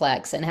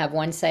duplex and have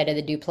one side of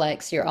the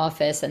duplex your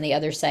office and the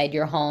other side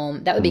your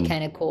home. That would be Mm,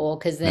 kind of cool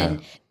because yeah.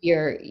 then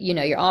your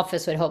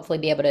office would hopefully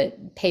be able to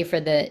pay for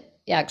the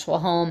actual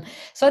home.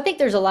 So I think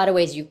there's a lot of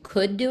ways you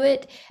could do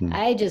it.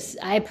 Mm,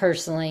 I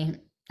personally,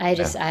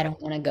 yeah. I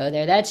don't want to go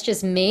there. That's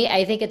just me.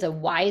 I think it's a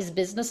wise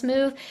business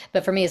move,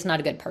 but for me, it's not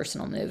a good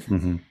personal move.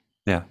 Hmm.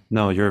 Yeah.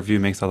 No, your view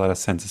makes a lot of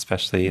sense,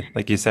 especially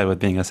like you said with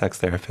being a sex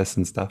therapist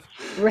and stuff.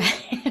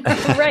 Right,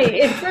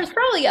 right. There's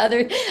probably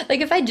other,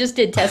 like, if I just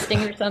did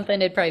testing or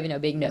something, it'd probably be no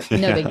big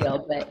Yeah.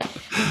 deal. But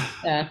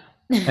uh,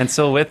 And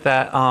so with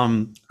that,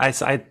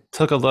 I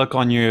took a look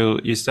on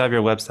you still have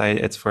your website.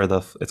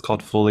 It's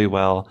called Fully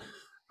Well.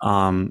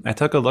 I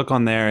took a look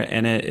on there,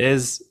 and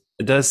it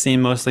does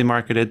seem mostly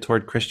marketed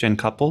toward Christian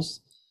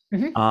couples.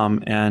 mhm.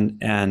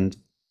 And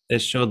it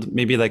showed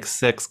maybe like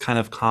six kind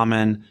of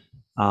common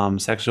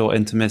sexual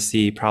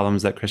intimacy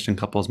problems that Christian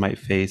couples might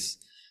face.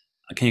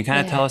 Can you kind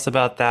of tell Yeah. us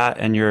about that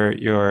and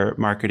your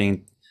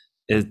marketing?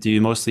 Do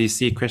you mostly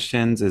see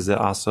Christians? Is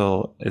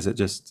it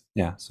just,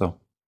 yeah, so.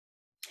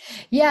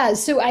 Yeah,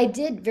 so I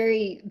did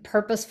very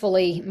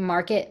purposefully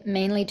market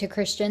mainly to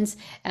Christians.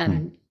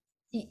 Hmm,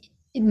 Y-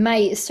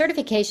 my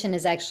certification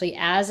is actually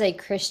as a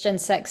Christian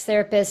sex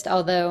therapist,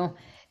 although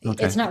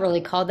it's okay. not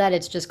really called that.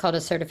 It's just called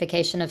a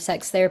certification of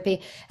sex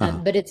therapy. Uh-huh.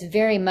 But it's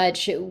very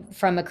much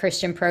from a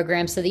Christian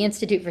program. So the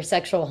Institute for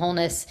Sexual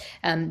Wholeness,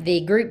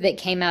 the group that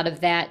came out of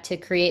that to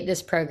create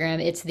this program,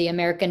 it's the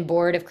American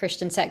Board of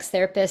Christian Sex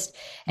Therapists.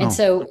 And Oh,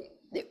 so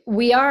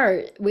we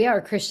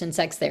are Christian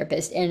sex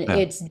therapists, and yeah.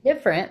 it's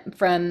different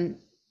from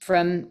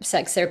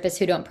sex therapists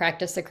who don't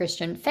practice the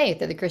Christian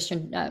faith or the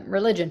Christian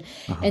religion.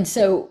 Uh-huh. And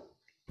so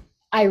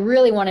I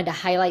really wanted to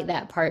highlight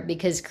that part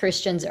because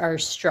Christians are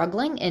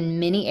struggling in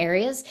many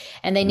areas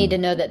and they need Mm, to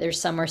know that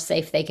there's somewhere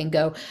safe they can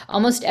go.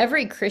 Almost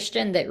every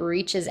Christian that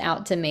reaches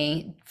out to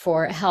me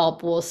for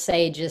help will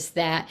say just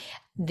that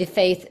the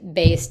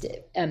faith-based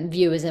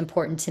view is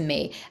important to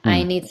me.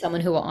 I mm, need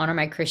someone who will honor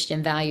my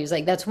Christian values.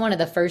 Like, that's one of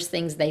the first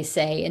things they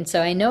say. And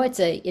so I know it's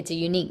a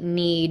unique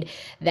need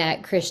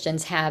that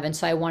Christians have, and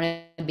so I want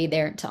to be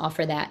there to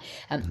offer that.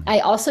 mm, I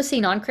also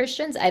see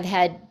non-Christians. I've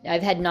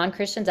had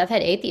non-Christians. I've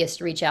had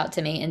atheists reach out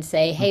to me and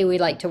say, mm. "Hey,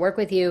 we'd like to work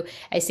with you.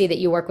 I see that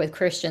you work with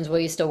Christians. Will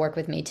you still work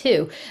with me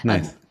too?"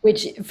 Nice.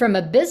 Which, from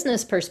a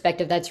business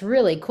perspective, that's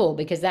really cool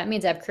because that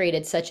means I've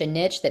created such a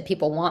niche that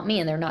people want me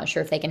and they're not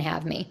sure if they can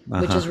have me,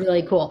 which Uh-huh. is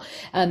really cool.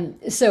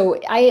 So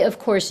I, of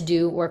course,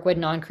 do work with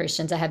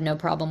non-Christians. I have no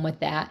problem with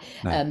that.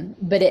 Nice.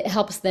 But it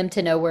helps them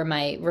to know where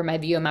my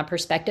view and my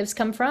perspectives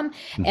come from.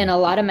 And Mhm. a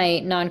lot of my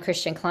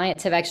non-Christian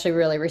clients have actually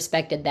really really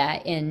respected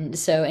that. And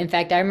so, in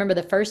fact, I remember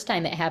the first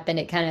time it happened,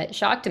 it kind of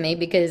shocked me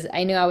because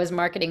I knew I was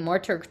marketing more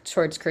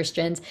towards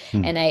Christians.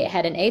 Hmm. And I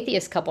had an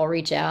atheist couple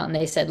reach out and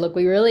they said, look,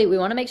 we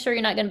want to make sure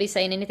you're not going to be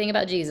saying anything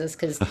about Jesus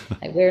because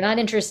we're not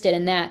interested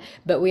in that.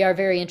 But we are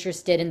very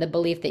interested in the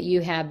belief that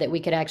you have that we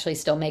could actually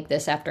still make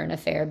this after an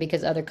affair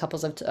because other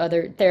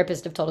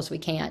therapists have told us we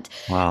can't.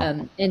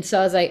 Wow. And so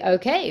I was like,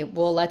 okay,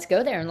 well, let's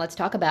go there and let's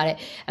talk about it.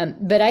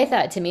 But I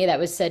thought to me that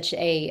was such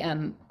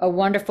a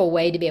wonderful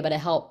way to be able to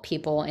help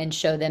people and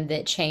show them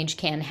that change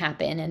can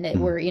happen and that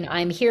Hmm.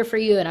 I'm here for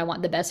you and I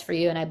want the best for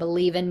you and I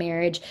believe in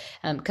marriage.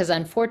 Because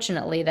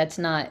unfortunately, that's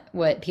not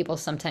what people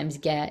sometimes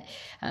get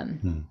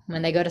Hmm.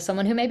 when they go to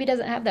someone who maybe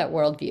doesn't have that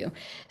worldview.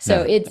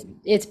 So Yeah.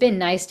 it's been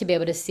nice to be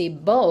able to see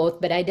both,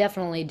 but I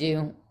definitely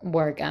do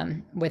work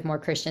with more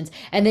Christians.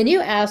 And then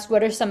you asked,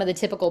 what are some of the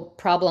typical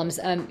problems?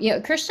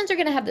 Christians are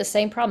going to have the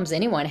same problems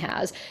anyone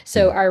has.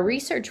 So Hmm. our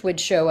research would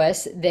show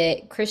us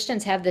that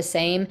Christians have the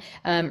same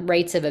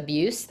rates of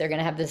abuse. They're going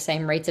to have the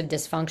same rates of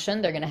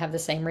dysfunction. They're going to have the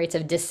same rates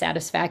of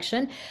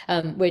dissatisfaction,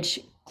 which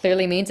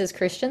clearly means as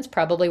Christians,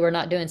 probably we're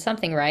not doing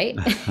something right.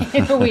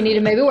 We need to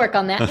maybe work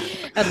on that.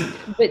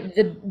 But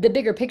the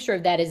bigger picture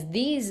of that is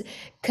these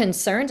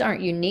concerns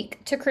aren't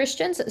unique to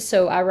Christians.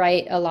 So I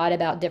write a lot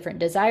about different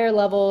desire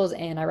levels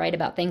and I write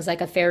about things like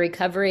affair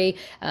recovery,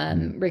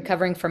 Hmm.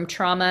 recovering from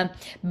trauma.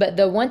 But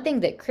the one thing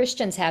that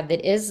Christians have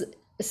that is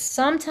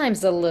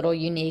sometimes a little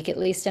unique, at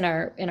least in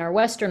our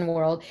Western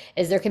world,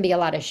 is there can be a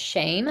lot of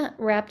shame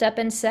wrapped up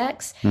in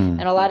sex. Hmm.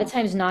 And a lot of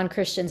times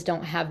non-Christians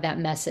don't have that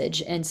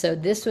message. And so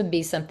this would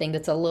be something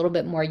that's a little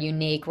bit more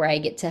unique where I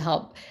get to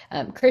help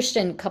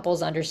Christian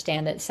couples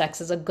understand that sex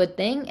is a good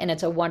thing and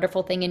it's a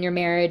wonderful thing in your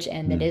marriage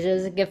and that Hmm. it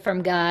is a gift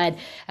from God.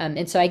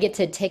 And so I get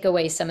to take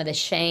away some of the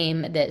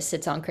shame that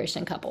sits on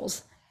Christian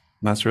couples.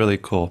 That's really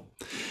cool.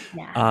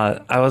 Yeah.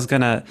 I was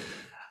gonna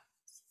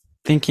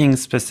thinking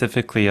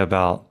specifically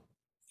about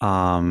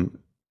um,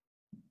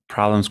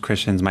 problems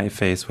Christians might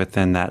face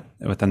within that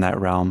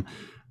realm.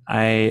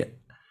 I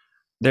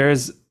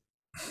There's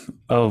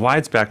a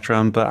wide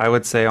spectrum, but I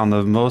would say on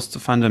the most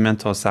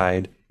fundamental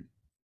side,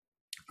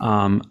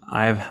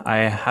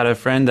 I had a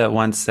friend that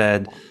once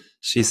said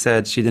she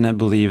said she didn't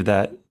believe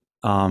that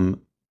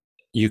um,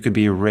 you could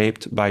be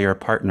raped by your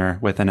partner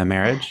within a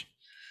marriage,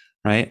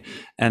 right?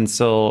 And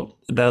so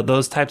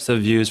those types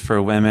of views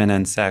for women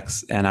and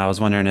sex, and I was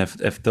wondering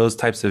if those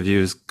types of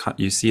views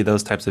you see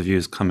those types of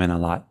views come in a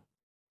lot.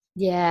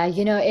 Yeah,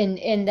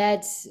 and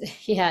that's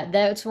yeah,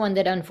 that's one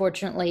that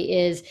unfortunately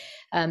is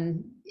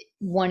um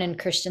one in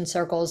Christian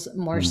circles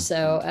more Mm,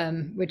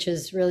 so, which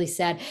is really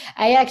sad.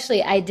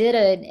 I did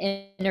an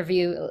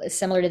interview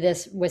similar to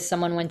this with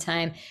someone one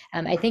time.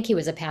 I think he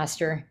was a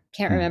pastor,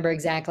 can't mm, remember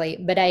exactly,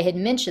 but I had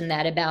mentioned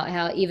that about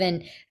how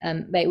even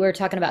like we were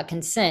talking about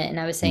consent, and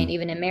I was saying mm,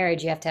 even in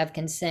marriage you have to have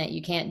consent.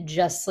 You can't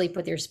just sleep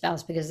with your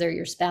spouse because they're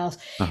your spouse.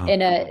 uh-huh.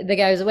 And the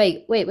guy was,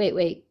 wait,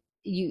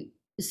 you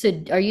so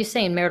are you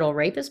saying marital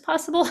rape is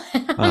possible?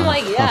 I'm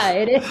like, yeah, Uh,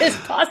 it is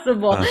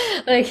possible. uh,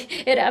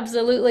 Like it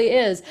absolutely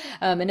is.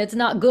 And it's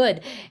not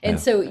good. And yeah.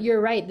 so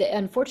you're right.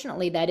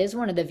 Unfortunately, that is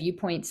one of the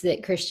viewpoints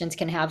that Christians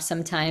can have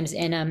sometimes.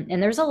 And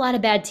there's a lot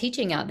of bad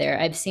teaching out there.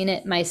 I've seen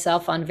it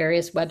myself on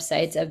various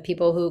websites of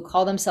people who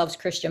call themselves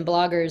Christian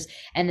bloggers,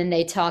 and then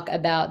they talk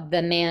about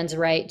the man's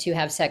right to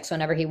have sex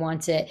whenever he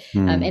wants it.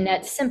 Mm, And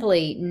that's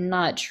simply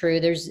not true.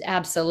 There's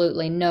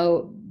absolutely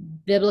no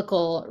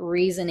biblical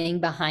reasoning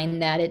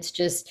behind that. It's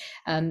just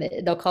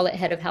they'll call it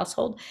head of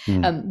household,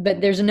 mm,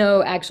 but there's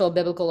no actual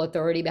biblical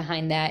authority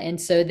behind that.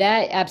 And so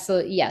that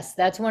absolutely, yes,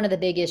 that's one of the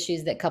big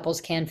issues that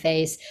couples can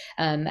face.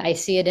 I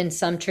see it in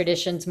some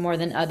traditions more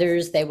than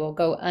others. They will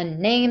go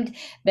unnamed,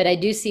 but I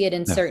do see it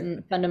in yeah.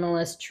 certain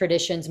fundamentalist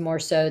traditions more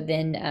so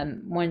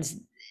than ones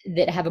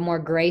that have a more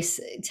grace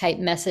type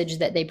message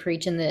that they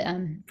preach in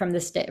the from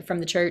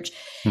the church.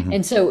 Mhm.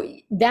 And so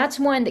that's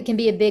one that can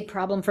be a big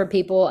problem for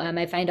people.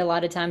 I find a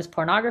lot of times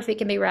pornography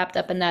can be wrapped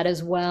up in that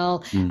as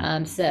well.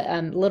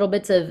 Mm, Little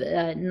bits of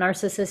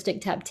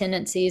narcissistic type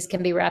tendencies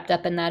can be wrapped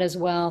up in that as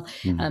well.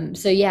 mm,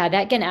 So yeah,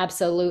 that can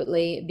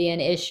absolutely be an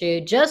issue.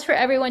 Just for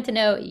everyone to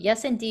know,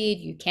 yes, indeed,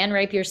 you can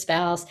rape your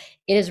spouse.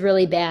 It is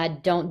really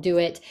bad. Don't do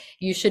it.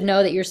 You should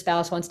know that your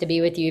spouse wants to be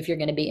with you if you're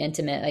going to be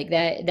intimate like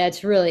that.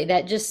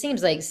 That just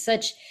seems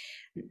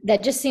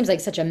like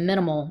such a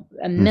mhm.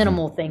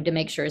 minimal thing to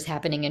make sure is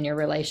happening in your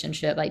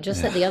relationship. Like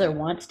just that Yeah. the other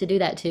wants to do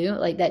that too.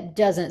 Like that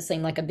doesn't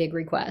seem like a big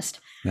request.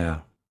 Yeah.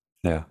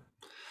 Yeah.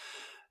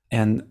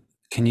 And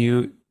can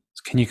you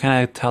can you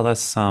kind of tell us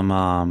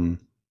some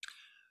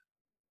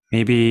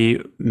maybe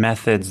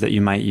methods that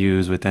you might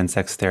use within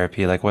sex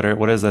therapy? Like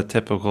what is a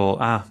typical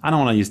I don't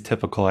want to use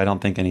typical. I don't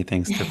think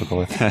anything's typical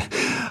with that.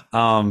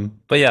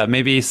 But yeah,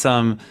 maybe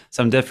some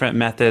different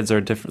methods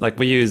or different like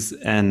we use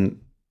in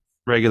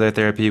regular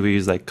therapy, we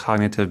use like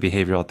cognitive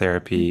behavioral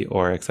therapy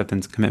or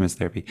acceptance commitments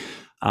therapy.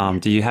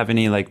 Do you have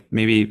any like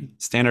maybe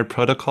standard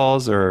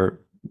protocols or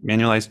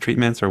manualized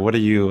treatments or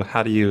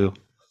how do you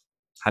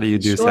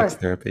do sex Sure.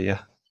 therapy? Yeah.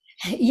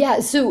 Yeah,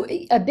 so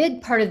a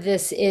big part of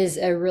this is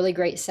a really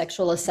great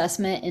sexual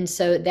assessment. And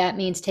so that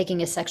means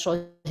taking a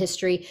sexual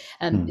history.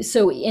 Mm,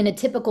 So in a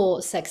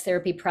typical sex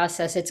therapy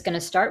process, it's going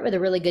to start with a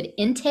really good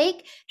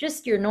intake,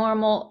 just your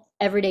normal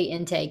everyday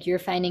intake. You're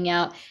finding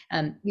out,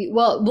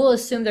 well, we'll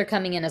assume they're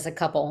coming in as a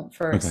couple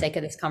for okay. sake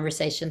of this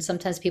conversation.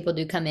 Sometimes people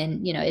do come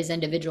in, as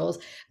individuals,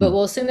 but Mm,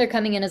 we'll assume they're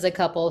coming in as a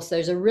couple. So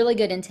there's a really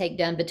good intake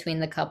done between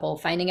the couple,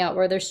 finding out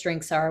where their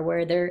strengths are,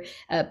 where their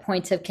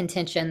points of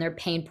contention, their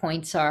pain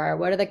points are,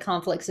 what are the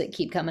conflicts that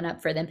keep coming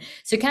up for them.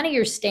 So, kind of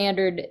your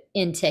standard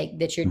intake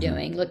that you're mhm,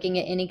 doing, looking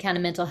at any kind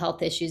of mental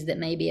health issues that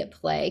may be at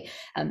play.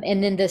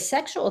 And then the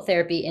sexual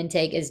therapy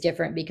intake is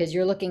different because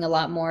you're looking a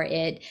lot more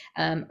at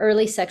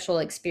early sexual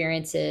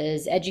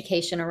experiences,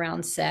 education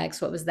around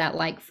sex. What was that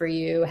like for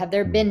you? Have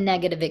there mm, been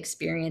negative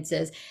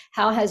experiences?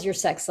 How has your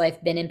sex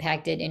life been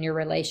impacted in your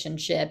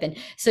relationship? And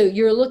so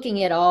you're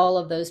looking at all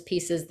of those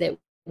pieces that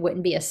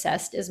wouldn't be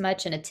assessed as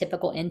much in a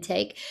typical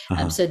intake.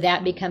 uh-huh, So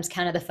that becomes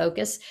kind of the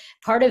focus.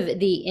 Part of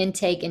the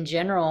intake in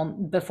general,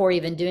 before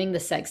even doing the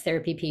sex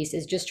therapy piece,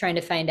 is just trying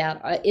to find out,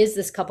 is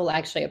this couple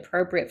actually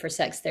appropriate for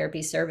sex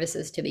therapy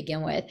services to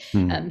begin with?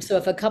 mm, So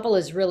if a couple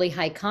is really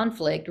high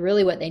conflict,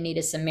 really what they need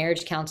is some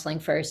marriage counseling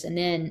first, and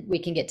then we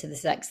can get to the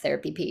sex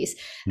therapy piece.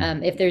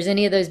 mm, If there's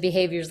any of those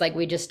behaviors like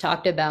we just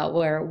talked about,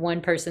 where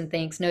one person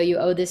thinks, no, you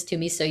owe this to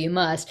me, so you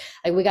must,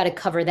 like we got to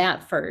cover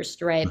that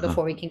first, right? uh-huh,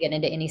 Before we can get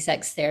into any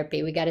sex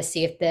therapy. We got to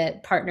see if the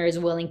partner is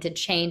willing to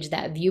change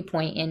that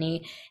viewpoint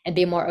any and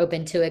be more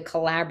open to a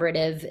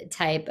collaborative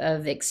type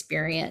of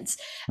experience.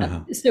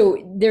 uh-huh, So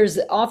there's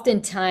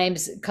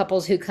oftentimes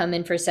couples who come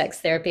in for sex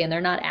therapy and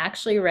they're not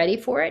actually ready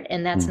for it.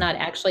 And that's mm, not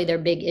actually their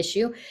big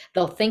issue.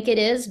 They'll think it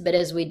is, but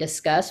as we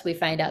discuss, we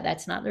find out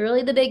that's not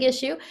really the big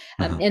issue.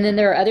 uh-huh, And then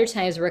there are other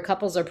times where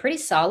couples are pretty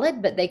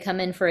solid, but they come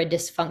in for a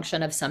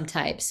dysfunction of some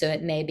type. So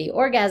it may be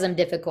orgasm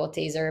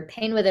difficulties or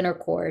pain with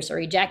intercourse or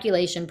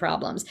ejaculation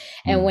problems.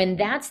 And mm, when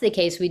that's the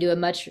case, we do a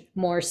much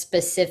more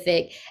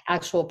specific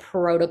actual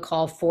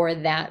protocol for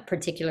that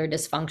particular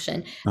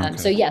dysfunction.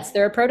 So okay. yes,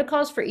 there are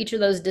protocols for each of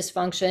those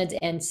dysfunctions,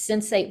 and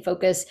sensate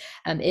focus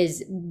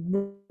is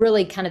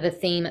really kind of the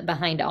theme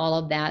behind all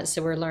of that.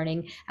 So we're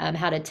learning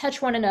how to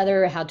touch one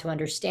another, how to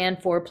understand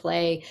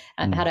foreplay,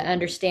 how Mm, to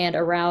understand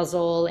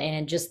arousal,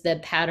 and just the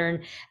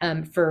pattern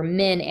for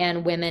men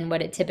and women,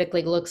 what it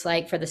typically looks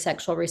like for the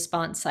sexual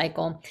response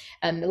cycle.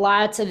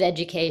 Lots of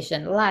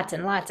education, lots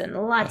and lots and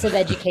lots of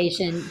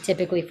education,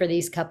 typically for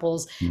these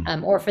couples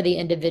mm, or for the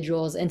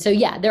individuals. And so,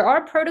 yeah, there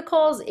are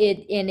protocols.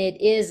 It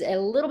is a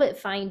little bit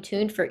fine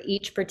tuned for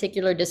each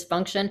particular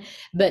dysfunction,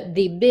 but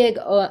the big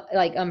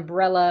like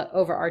umbrella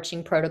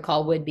overarching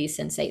protocol would be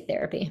sensate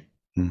therapy.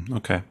 mm,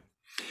 okay.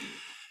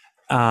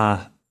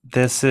 Uh,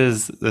 this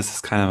is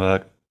kind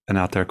of an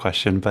out there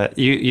question, but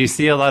you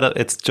see a lot of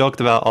it's joked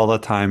about all the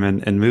time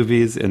in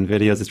movies and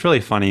videos. It's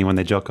really funny when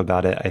they joke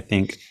about it, I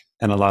think,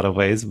 in a lot of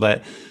ways.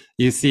 But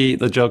you see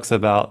the jokes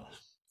about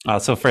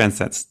so for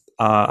instance,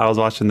 I was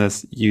watching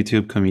this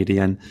YouTube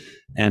comedian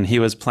and he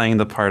was playing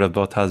the part of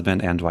both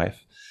husband and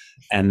wife.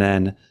 And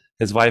then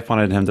his wife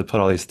wanted him to put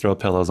all these throw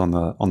pillows on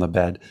the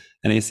bed.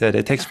 And he said,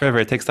 it takes forever.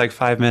 It takes like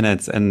 5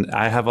 minutes. And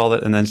I have all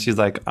that. And then she's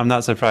like, I'm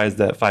not surprised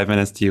that 5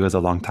 minutes to you is a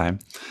long time.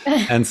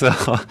 And so,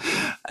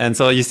 and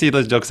so you see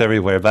those jokes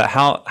everywhere. But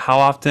how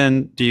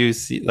often do you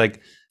see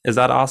like, is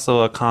that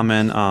also a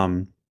common,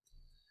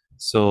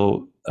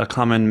 so a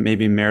common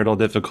maybe marital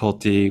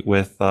difficulty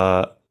with,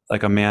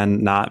 like a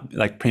man not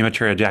like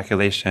premature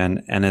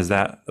ejaculation? And is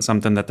that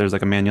something that there's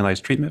like a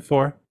manualized treatment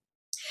for?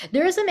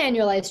 There is a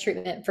manualized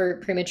treatment for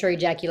premature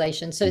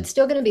ejaculation. So Mm, it's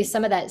still going to be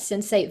some of that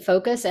sensate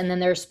focus. And then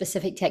there are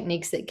specific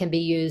techniques that can be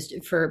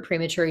used for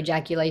premature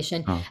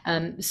ejaculation. oh,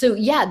 So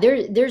yeah,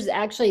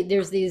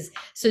 there's these,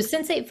 so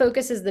sensate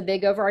focus is the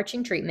big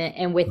overarching treatment.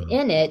 And mm,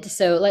 within it,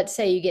 so let's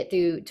say you get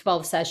through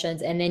 12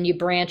 sessions and then you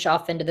branch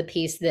off into the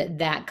piece that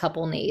that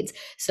couple needs.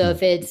 So mm,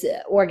 if it's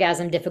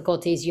orgasm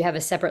difficulties, you have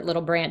a separate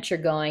little branch you're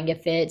going.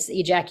 If it's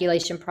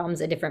ejaculation problems,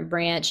 a different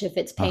branch. If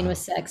it's pain with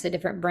uh-huh, sex, a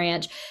different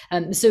branch.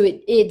 So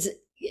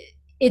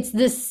it's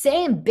the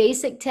same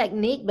basic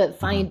technique, but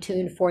uh-huh. fine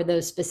tuned for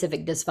those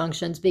specific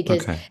dysfunctions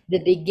because Okay.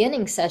 the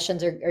beginning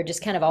sessions are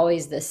just kind of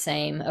always the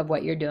same of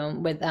what you're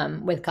doing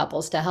with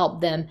couples to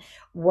help them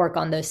work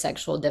on those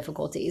sexual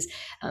difficulties.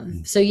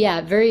 Mm, So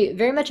yeah, very,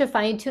 very much a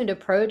fine tuned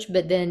approach,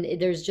 but then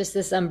there's just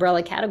this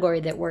umbrella category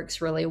that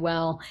works really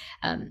well.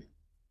 Um,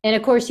 and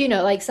of course,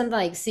 like something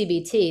like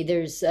CBT,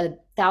 there's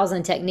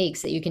 1,000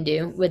 techniques that you can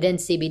do within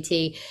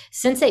CBT.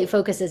 Sensate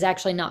focus is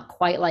actually not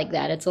quite like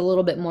that. It's a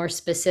little bit more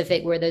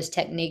specific where those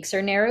techniques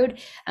are narrowed.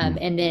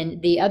 mm, And then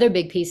the other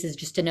big piece is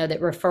just to know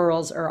that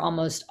referrals are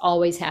almost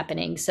always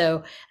happening.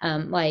 So,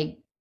 like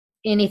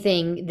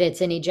anything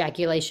that's an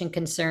ejaculation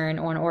concern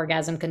or an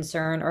orgasm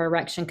concern or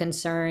erection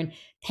concern,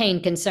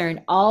 pain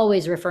concern,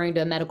 always referring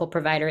to a medical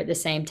provider at the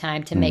same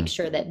time to make Mm.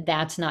 sure that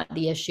that's not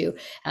the issue.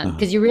 Uh-huh.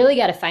 Because you really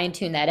got to fine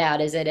tune that out.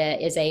 Is it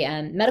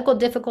medical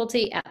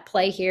difficulty at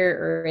play here,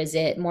 or is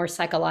it more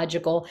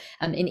psychological?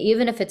 And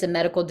even if it's a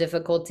medical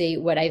difficulty,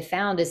 what I've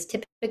found is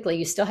typically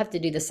you still have to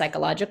do the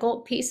psychological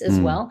piece as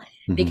Mm. well,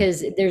 Hmm.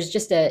 because there's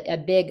just a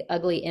big,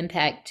 ugly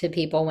impact to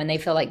people when they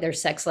feel like their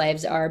sex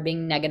lives are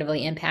being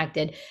negatively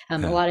impacted. A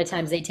Yeah. lot of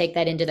times they take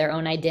that into their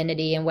own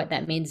identity and what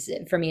that means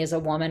for me as a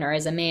woman or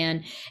as a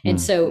man. And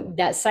Mm. so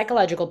that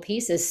psychological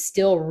piece is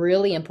still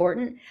really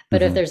important.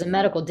 But if Hmm. there's a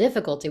medical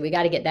difficulty, we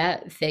got to get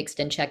that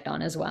fixed and checked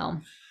on as well.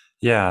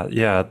 Yeah,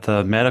 yeah.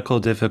 The medical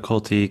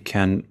difficulty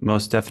can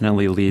most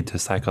definitely lead to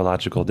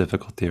psychological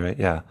difficulty, right?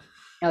 Yeah.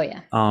 Oh,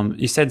 yeah.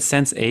 You said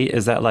Sense 8.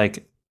 Is that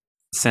like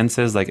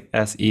senses, like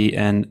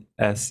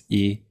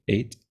SENSE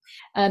 8?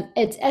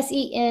 It's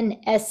Sensate.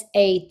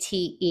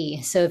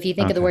 So if you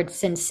think of the Okay. word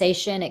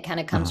sensation, it kind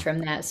of comes Uh-huh.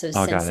 from that. So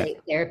Oh, got it. sensate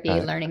therapy, Got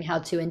it. learning how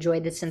to enjoy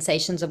the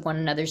sensations of one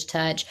another's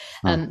touch.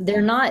 Oh.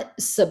 They're not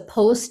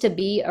supposed to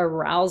be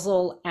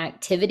arousal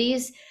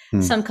activities.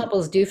 Mm. Some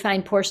couples do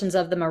find portions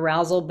of them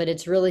arousal, but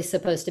it's really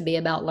supposed to be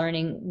about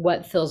learning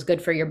what feels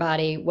good for your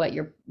body, what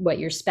your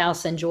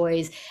spouse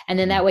enjoys, and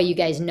then that way you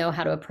guys know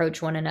how to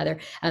approach one another.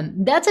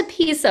 That's a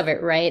piece of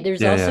it, right? There's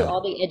Yeah, also yeah.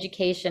 all the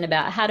education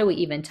about how do we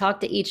even talk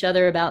to each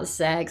other about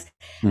sex,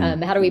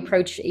 Mm. how do we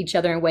approach each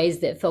other in ways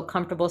that feel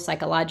comfortable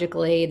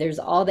psychologically. There's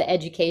all the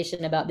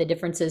education about the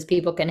differences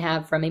people can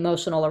have from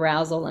emotional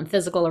arousal and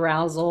physical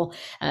arousal,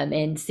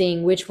 and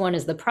seeing which one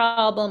is the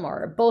problem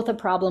or both a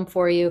problem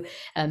for you.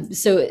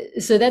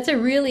 So that's a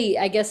really,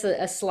 I guess,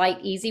 a slight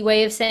easy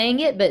way of saying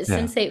it, but Yeah.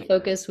 sensate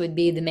focus would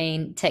be the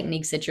main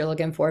techniques that you're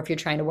looking for if you're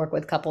trying to work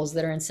with couples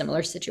that are in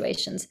similar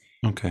situations.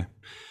 Okay.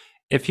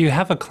 If you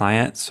have a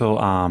client, so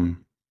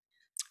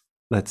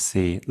let's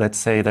see. Let's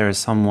say there's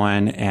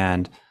someone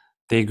and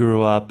they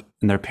grew up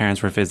and their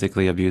parents were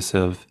physically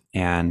abusive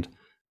and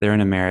they're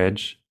in a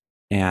marriage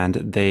and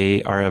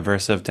they are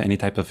aversive to any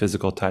type of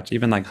physical touch,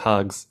 even like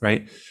hugs,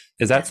 right?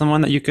 Is that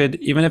someone that you could,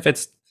 even if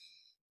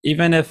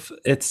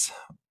it's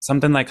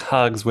something like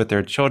hugs with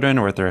their children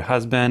or with their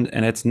husband,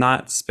 and it's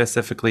not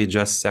specifically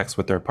just sex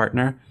with their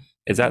partner,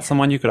 is that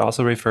someone you could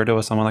also refer to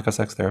as someone like a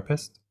sex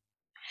therapist?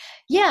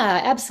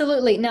 Yeah,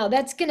 absolutely. Now,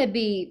 that's going to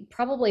be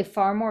probably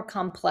far more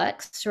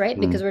complex, right?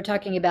 Mm. Because we're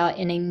talking about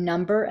in a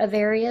number of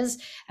areas.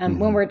 When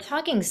Hmm. we're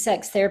talking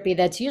sex therapy,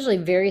 that's usually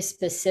very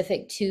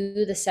specific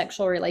to the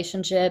sexual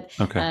relationship,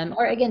 Okay.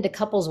 or again, to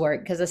couples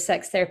work, because a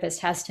sex therapist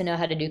has to know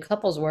how to do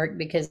couples work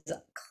because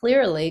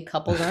clearly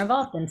couples are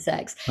involved in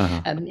sex.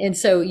 Uh-huh. And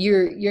so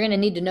you're going to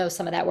need to know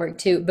some of that work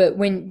too. But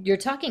when you're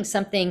talking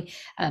something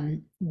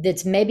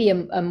that's maybe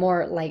a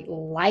more like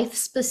life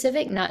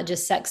specific, not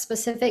just sex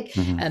specific,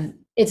 Hmm.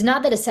 it's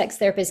not that a sex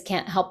therapist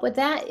can't help with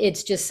that.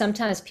 It's just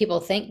sometimes people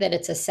think that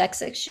it's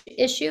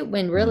a issue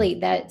when Hmm. really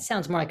that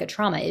sounds more like a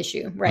trauma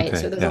issue, right? Okay.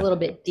 So there's a Yeah. little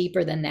bit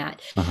deeper than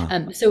that.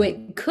 Uh-huh. So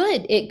it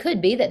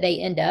could be that they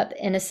end up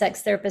in a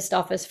sex therapist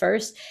office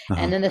first, and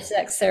Uh-huh. then the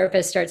sex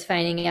therapist starts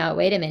finding out,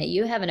 wait a minute,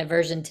 you have an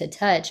aversion to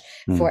touch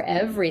Mm. for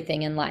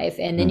everything in life,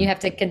 and then you Mm. have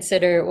to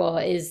consider, well,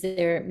 is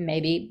there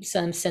maybe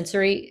some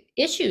sensory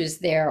issues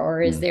there,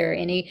 or is Mm. there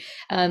any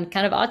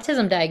kind of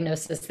autism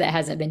diagnosis that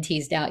hasn't been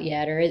teased out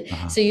yet?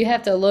 Uh-huh. So you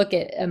have to look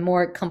at a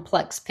more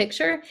complex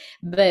picture,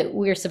 but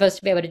we're supposed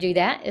to be able to do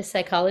that as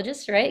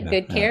psychologists, right? Yeah.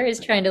 Good Yeah. care is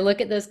trying to look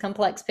at those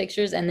complex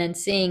pictures and then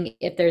seeing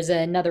if there's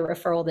another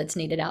referral that's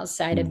needed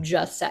outside of Mm.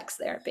 just sex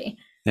therapy.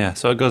 Yeah.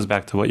 So it goes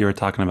back to what you were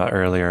talking about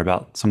earlier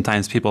about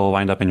sometimes people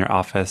wind up in your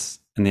office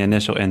in the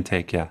initial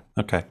intake. Yeah.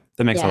 Okay.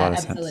 That makes a lot Yeah, of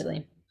sense.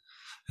 absolutely.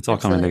 It's all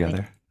coming Absolutely.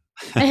 together.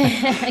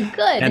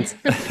 Good.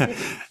 And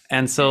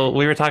and so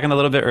we were talking a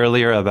little bit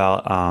earlier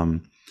about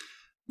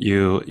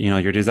you know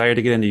your desire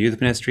to get into youth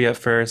ministry at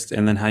first,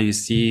 and then how you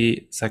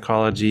see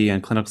psychology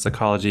and clinical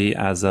psychology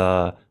as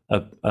a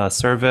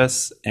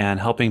service and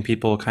helping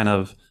people kind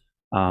of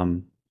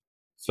um,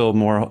 feel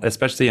more,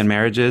 especially in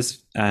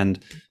marriages,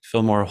 and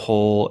feel more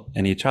whole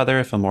in each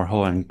other, feel more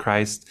whole in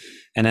Christ.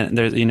 And then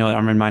there's,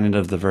 I'm reminded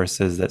of the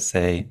verses that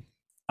say,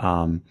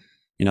 um,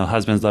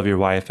 husbands, love your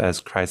wife as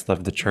Christ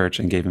loved the church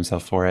and gave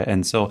himself for it.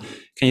 And so,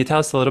 can you tell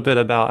us a little bit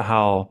about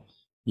how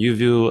you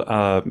view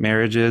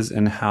marriages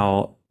and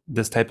how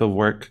this type of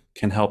work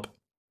can help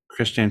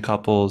Christian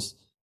couples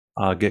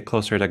get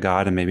closer to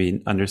God and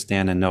maybe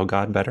understand and know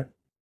God better?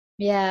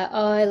 Yeah.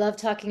 Oh, I love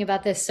talking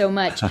about this so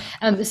much.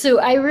 So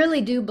I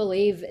really do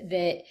believe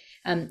that.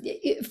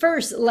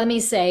 First, let me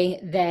say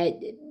that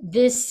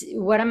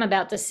what I'm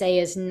about to say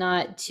is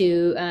not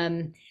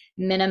to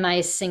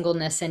minimize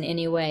singleness in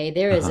any way.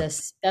 There is Uh-huh. a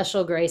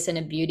special grace and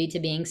a beauty to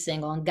being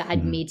single, and God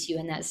Mhm. meets you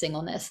in that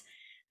singleness.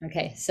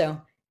 Okay.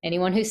 So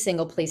anyone who's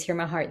single, please hear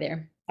my heart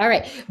there. All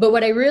right. But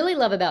what I really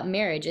love about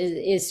marriage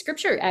is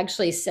scripture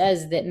actually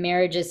says that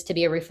marriage is to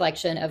be a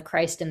reflection of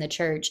Christ in the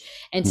church.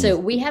 And Mm, so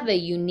we have a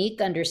unique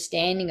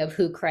understanding of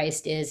who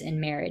Christ is in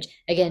marriage.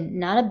 Again,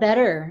 not a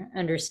better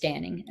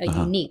understanding, a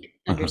uh-huh, unique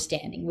uh-huh,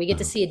 understanding. We get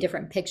to uh-huh. see a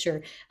different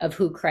picture of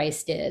who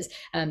Christ is.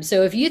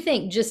 So if you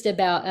think just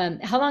about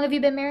how long have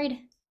you been married?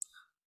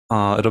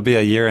 It'll be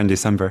a year in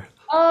December.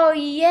 Oh,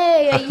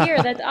 yay, a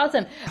year. That's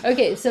awesome.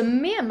 Okay, so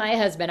me and my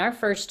husband, our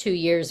first 2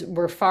 years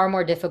were far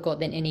more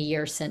difficult than any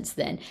year since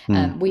then.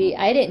 Mm,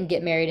 I didn't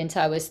get married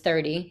until I was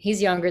 30.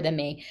 He's younger than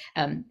me.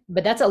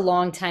 But that's a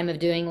long time of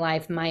doing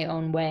life my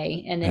own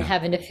way and then yeah.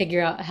 having to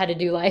figure out how to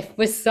do life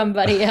with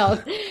somebody else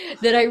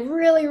that I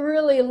really,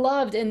 really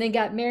loved and then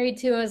got married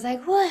to. I was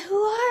like, what?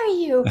 Who are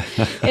you?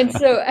 And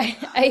so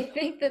I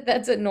think that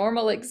that's a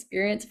normal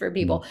experience for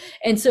Mm, people.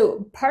 And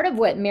so part of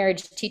what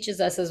marriage teaches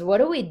us is what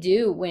do we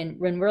do when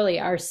really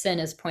our sin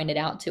is pointed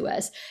out to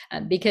us?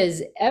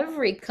 Because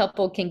every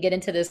couple can get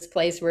into this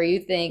place where you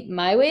think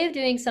my way of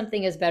doing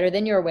something is better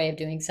than your way of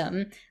doing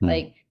something. mm.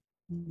 Like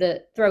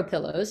the throw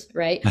pillows,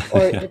 right?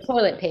 Or Yeah. the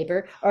toilet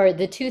paper or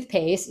the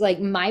toothpaste. Like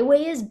my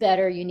way is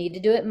better. You need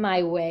to do it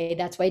my way.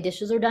 That's why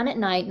dishes are done at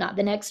night, not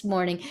the next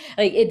morning.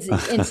 Like it's,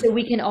 and so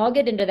we can all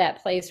get into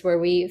that place where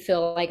we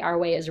feel like our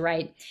way is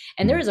right.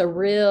 And there Mm. is a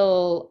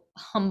real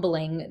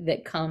humbling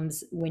that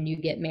comes when you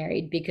get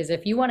married because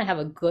if you want to have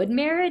a good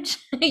marriage,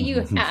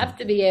 you have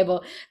to be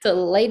able to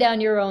lay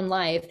down your own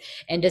life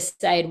and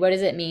decide what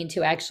does it mean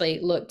to actually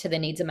look to the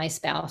needs of my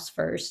spouse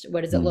first?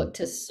 What does it Mm, look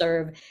to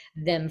serve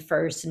them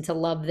first and to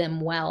love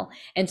them well?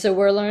 And so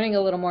we're learning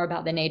a little more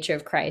about the nature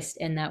of Christ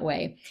in that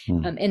way.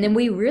 mm, And then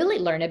we really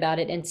learn about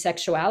it in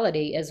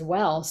sexuality as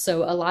well.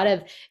 So a lot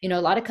of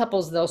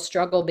couples, they'll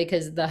struggle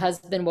because the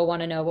husband will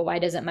want to know, well, why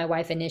doesn't my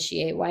wife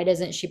initiate? Why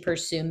doesn't she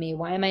pursue me?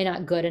 Why am I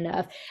not good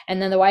enough?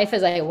 And then the wife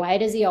is like, why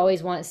does he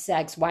always want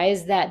sex? Why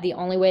is that the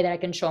only way that I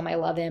can show my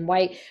love him?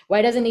 Why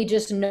doesn't he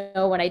just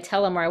know when I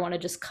tell him or I want to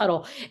just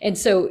cuddle? And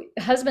so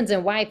husbands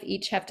and wife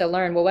each have to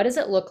learn, well, what does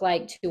it look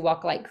like to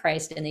walk like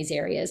Christ in these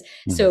areas?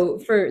 mm, So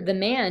for the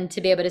man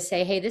to be able to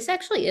say, hey, this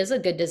actually is a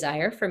good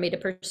desire for me to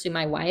pursue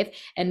my wife,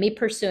 and me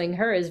pursuing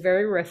her is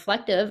very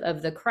reflective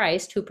of the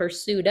Christ who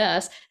pursued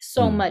us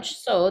so mm. much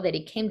so that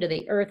he came to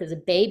the earth as a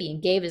baby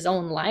and gave his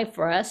own life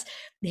for us.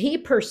 He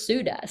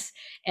pursued us.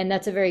 And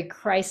that's a very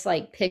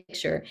Christ-like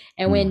picture.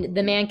 And Mm. when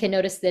the man can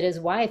notice that his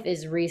wife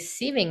is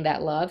receiving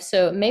that love,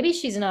 so maybe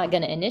she's not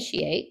going to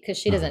initiate because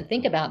she Uh-huh. doesn't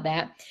think about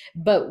that.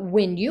 But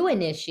when you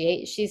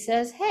initiate, she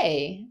says,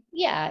 hey,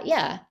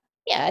 yeah,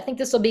 I think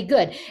this will be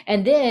good.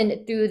 And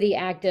then through the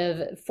act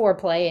of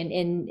foreplay and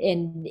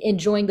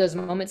enjoying those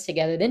moments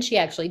together, then she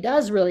actually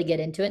does really get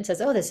into it and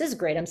says, oh, this is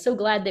great. I'm so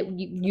glad that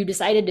you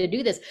decided to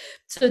do this.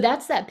 So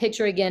that's that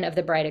picture again of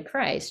the bride of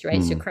Christ,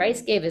 right? So Mm,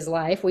 Christ gave his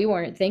life. We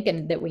weren't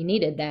thinking that we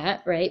needed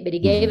that, right? But he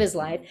gave mhm. his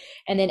life.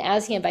 And then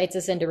as he invites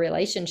us into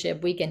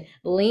relationship, we can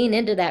lean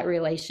into that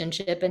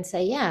relationship and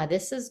say, yeah,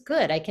 this is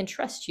good. I can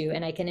trust you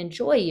and I can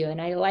enjoy you.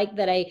 And I like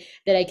that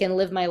I can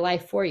live my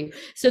life for you.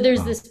 So there's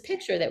Wow. this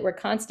picture that we're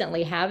constantly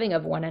having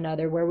of one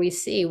another where we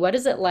see what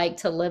is it like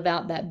to live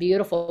out that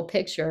beautiful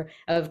picture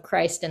of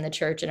Christ and the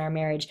church in our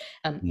marriage.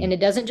 And Mm. it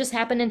doesn't just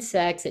happen in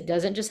sex. It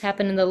doesn't just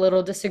happen in the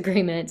little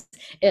disagreements.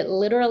 It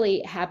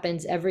literally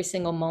happens every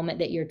single moment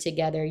that you're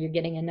together. You're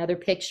getting another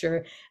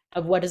picture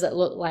of what does it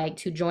look like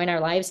to join our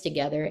lives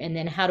together. And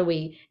then how do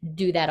we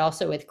do that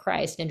also with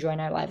Christ and join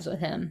our lives with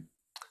him?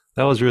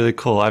 That was really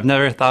cool. I've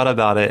never thought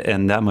about it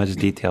in that much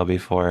detail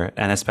before,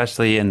 and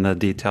especially in the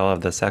detail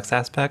of the sex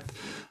aspect.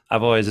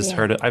 I've always just Yeah.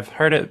 heard it. I've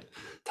heard it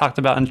talked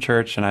about in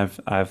church, and I've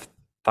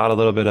thought a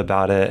little bit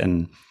about it,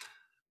 and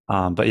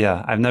but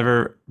yeah, I've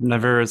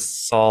never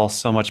saw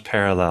so much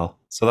parallel.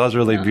 So that was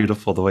really Oh,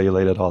 beautiful the way you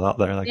laid it all out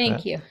there like that.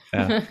 thank you.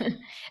 Yeah,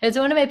 It's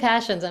one of my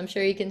passions. I'm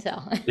sure you can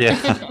tell. yeah,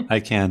 I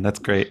can. That's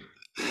great.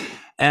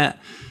 And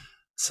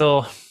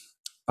so,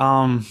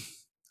 um,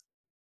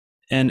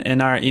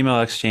 in our email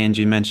exchange,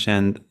 you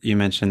mentioned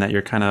that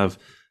you're kind of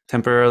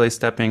temporarily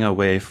stepping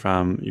away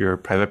from your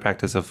private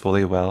practice of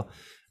Fully Well,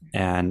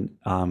 and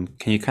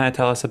can you kind of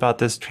tell us about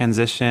this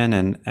transition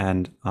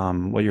and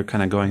what you're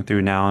kind of going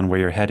through now and where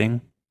you're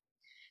heading?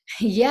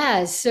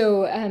 Yeah,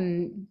 so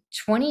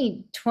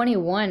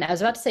 2021, I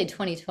was about to say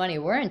 2020,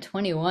 we're in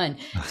 21.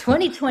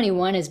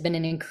 2021 has been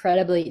an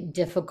incredibly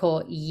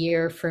difficult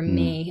year for Mm,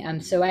 me.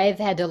 So I've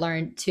had to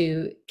learn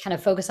to kind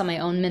of focus on my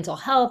own mental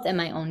health and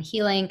my own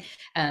healing.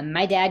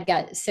 My dad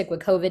got sick with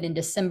COVID in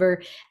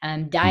December,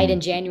 died mm, in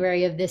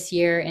January of this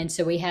year. And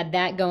so we had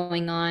that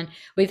going on.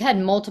 We've had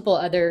multiple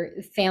other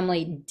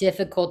family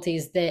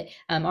difficulties that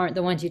aren't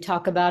the ones you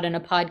talk about in a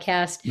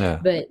podcast, yeah,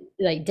 but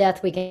like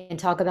death we can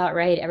talk about,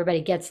 right?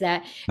 Everybody gets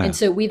that. And yeah.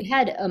 so we've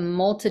had a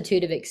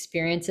multitude of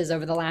experiences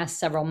over the last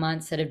several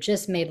months that have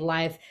just made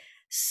life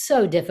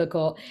so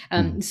difficult.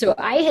 Mm. So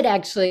I had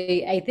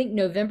actually, I think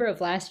November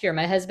of last year,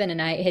 my husband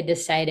and I had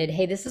decided,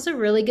 hey, this is a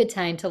really good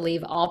time to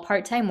leave all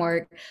part-time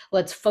work.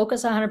 Let's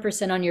focus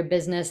 100% on your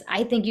business.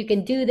 I think you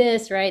can do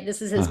this, right?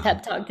 This is his Uh-huh.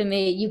 pep talk to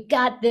me. You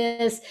got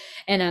this.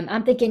 And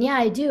I'm thinking, yeah,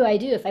 I do. I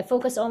do. If I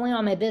focus only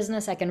on my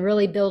business, I can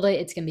really build it.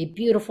 It's going to be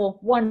beautiful,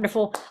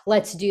 wonderful.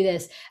 Let's do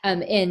this.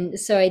 And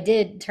so I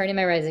did turn in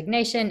my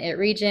resignation at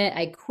Regent.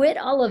 I quit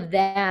all of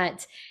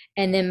that.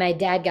 And then my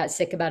dad got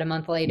sick about a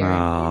month later.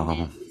 And Oh.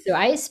 then, so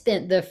I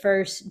spent the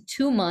first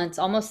 2 months,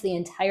 almost the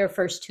entire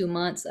first 2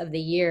 months of the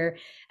year,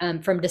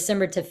 from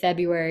December to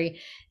February,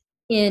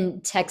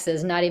 in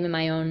Texas, not even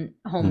my own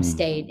home Mm.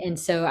 state. And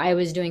so I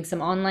was doing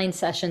some online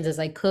sessions as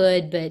I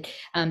could, but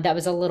that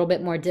was a little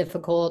bit more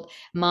difficult.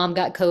 Mom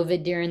got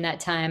COVID during that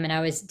time, and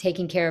I was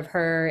taking care of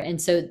her. And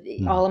so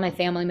Mm. all of my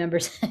family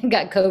members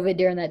got COVID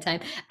during that time.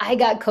 I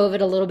got COVID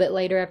a little bit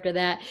later after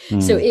that.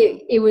 So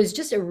Mm. it was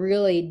just a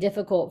really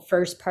difficult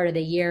first part of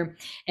the year.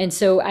 And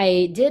so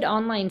I did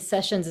online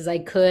sessions as I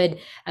could,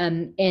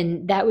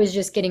 and that was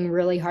just getting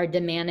really hard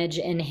to manage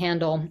and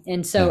handle.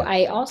 And so Yeah.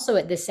 I also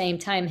at the same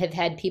time have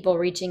had people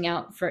reaching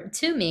out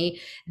to me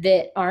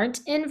that aren't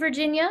in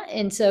Virginia.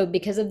 And so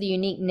because of the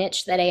unique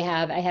niche that I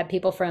have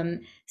people from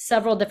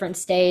several different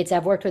states.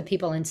 I've worked with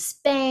people in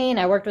Spain.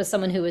 I worked with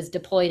someone who was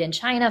deployed in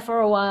China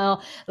for a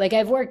while. Like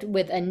I've worked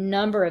with a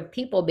number of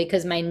people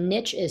because my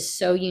niche is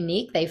so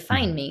unique. They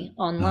find Mhm. me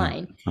Uh-huh.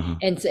 online. Uh-huh.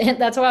 And, so, and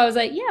that's why I was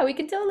like, yeah, we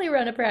can totally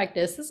run a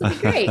practice. This will be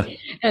great.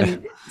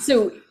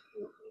 So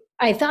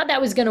I thought that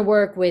was going to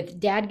work with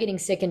dad getting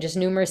sick and just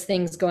numerous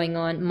things going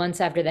on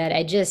months after that.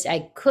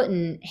 I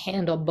couldn't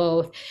handle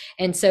both.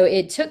 And so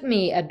it took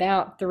me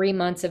about 3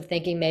 months of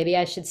thinking maybe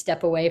I should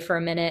step away for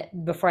a minute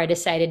before I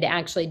decided to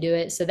actually do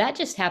it. So that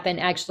just happened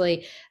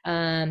actually.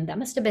 That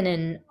must have been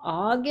in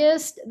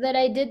August that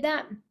I did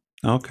that.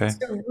 Okay.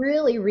 So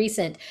really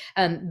recent.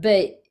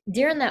 But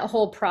during that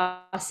whole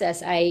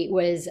process, I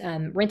was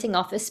renting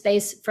office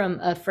space from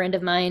a friend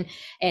of mine,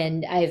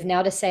 and I've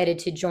now decided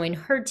to join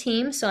her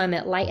team. So I'm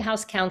at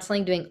Lighthouse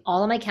Counseling doing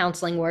all of my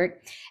counseling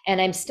work,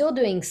 and I'm still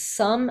doing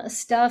some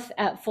stuff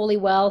at Fully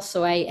Well.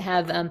 So I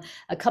have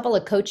a couple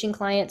of coaching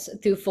clients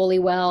through Fully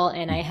Well,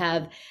 and I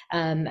have,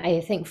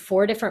 I think,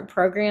 4 different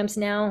programs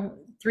now.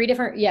 3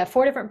 different, yeah,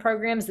 4 different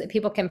programs that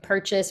people can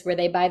purchase where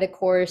they buy the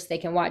course, they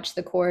can watch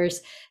the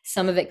course.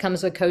 Some of it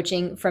comes with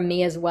coaching from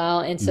me as well.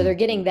 And so Mm. they're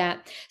getting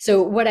that.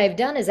 So what I've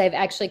done is I've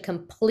actually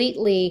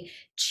completely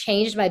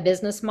changed my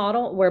business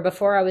model where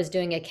before I was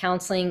doing a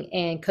counseling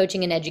and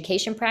coaching and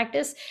education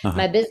practice. Uh-huh.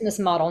 My business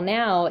model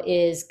now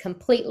is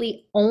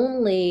completely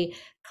only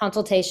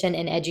consultation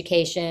and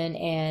education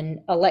and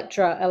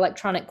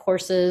electronic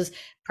courses,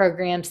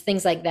 programs,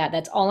 things like that.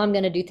 That's all I'm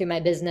going to do through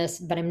my business,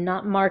 but I'm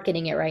not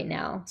marketing it right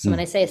now. So when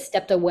Mm. I say I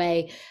stepped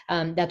away,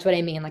 that's what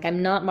I mean. Like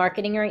I'm not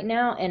marketing right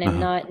now, and I'm Uh-huh.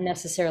 not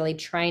necessarily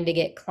trying to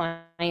get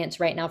clients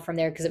right now from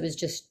there because it was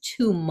just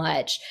too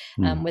much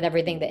Mm. with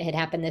everything that had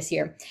happened this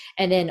year.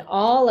 And then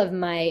all of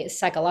my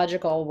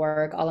psychological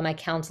work, all of my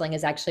counseling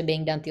is actually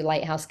being done through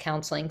Lighthouse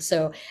Counseling.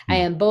 So I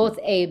Mm. am both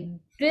a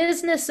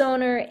business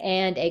owner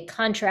and a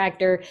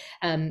contractor.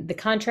 The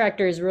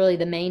contractor is really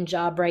the main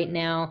job right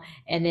now.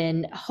 And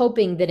then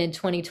hoping that in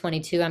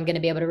 2022, I'm going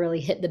to be able to really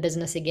hit the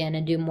business again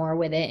and do more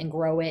with it and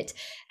grow it.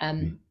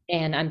 Mm.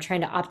 And I'm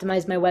trying to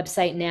optimize my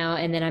website now.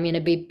 And then I'm going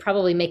to be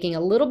probably making a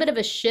little bit of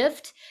a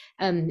shift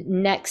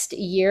next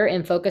year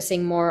and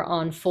focusing more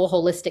on full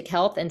holistic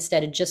health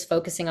instead of just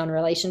focusing on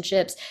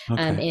relationships,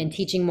 Okay. and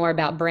teaching more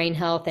about brain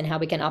health and how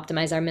we can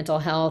optimize our mental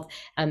health,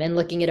 and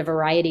looking at a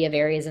variety of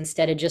areas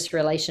instead of just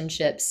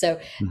relationships. So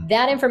Mm.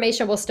 that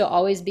information will still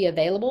always be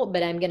available,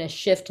 but I'm going to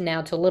shift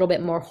now to a little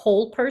bit more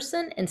whole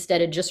person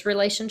instead of just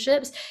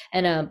relationships,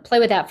 and play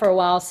with that for a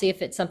while, see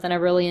if it's something I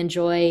really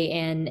enjoy.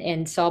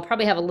 And so I'll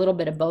probably have a little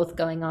bit of both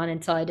going on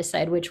until I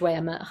decide which way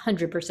I'm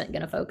 100%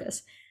 going to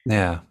focus.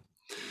 Yeah.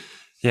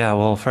 Yeah.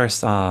 Well,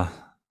 first,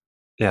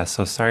 yeah,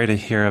 so sorry to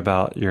hear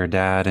about your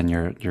dad and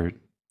your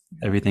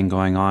everything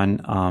going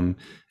on.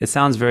 It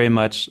sounds very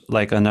much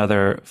like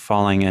another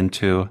falling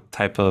into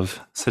type of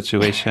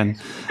situation.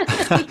 Yeah,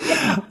 that's the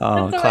way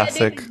I do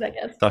Classic things, I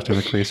guess. Dr.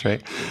 McLeese,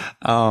 right?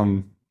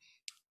 Um,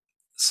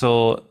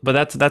 so, but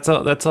that's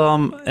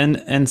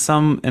in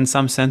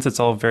some sense it's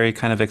all very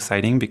kind of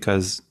exciting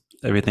because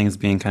everything's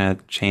being kind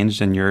of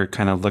changed and you're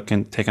kind of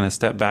taking a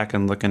step back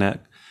and looking at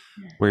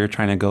where you're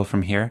trying to go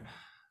from here.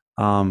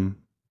 Um,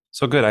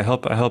 so good. I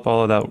hope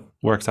all of that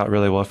works out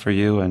really well for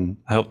you, and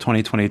I hope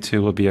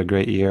 2022 will be a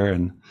great year.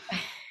 And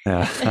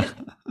yeah,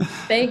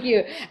 Thank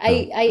you. yeah.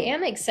 I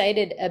am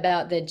excited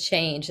about the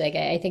change. Like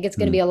I think it's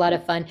going to be Mm. a lot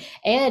of fun.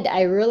 And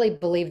I really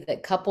believe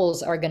that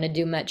couples are going to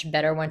do much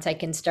better once I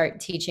can start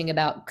teaching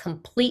about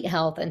complete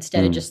health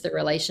instead of Mm. just the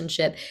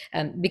relationship.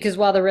 Because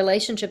while the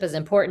relationship is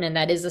important and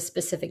that is a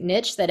specific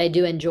niche that I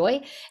do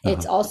enjoy,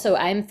 it's Uh-huh. also,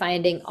 I'm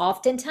finding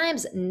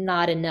oftentimes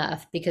not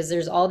enough because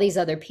there's all these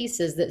other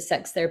pieces that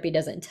sex therapy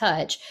doesn't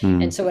touch.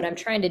 And Mm. so what I'm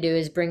trying to do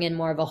is bring in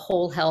more of a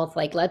whole health,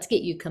 like let's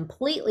get you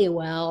completely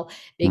well,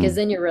 because Mm.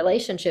 then you're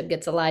relationship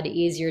gets a lot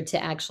easier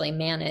to actually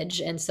manage.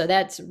 And so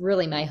that's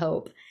really my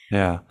hope.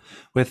 Yeah.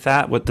 With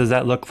that, what does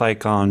that look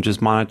like?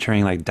 Just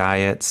monitoring like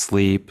diet,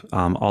 sleep,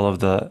 all of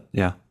the,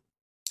 yeah.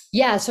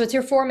 Yeah, so it's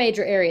your four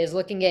major areas,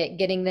 looking at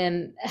getting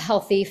them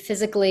healthy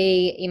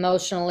physically,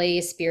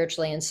 emotionally,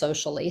 spiritually, and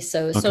socially.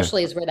 So Okay.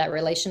 socially is where that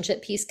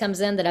relationship piece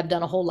comes in that I've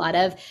done a whole lot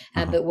of,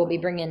 Uh-huh. but we'll be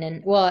bringing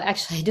in, well,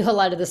 actually, I do a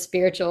lot of the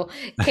spiritual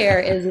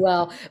care as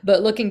well,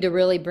 but looking to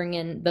really bring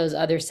in those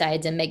other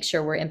sides and make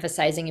sure we're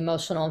emphasizing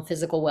emotional and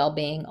physical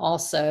well-being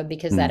also,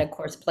 because that, Mm. of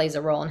course, plays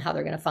a role in how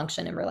they're going to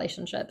function in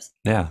relationships.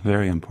 Yeah,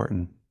 very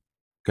important.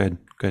 Good,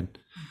 good.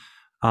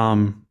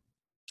 Um,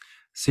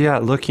 so yeah,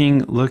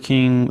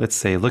 let's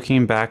say,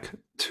 looking back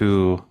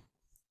to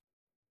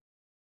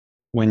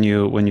when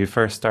you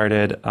first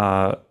started,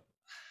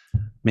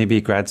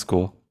 maybe grad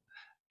school,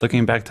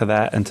 looking back to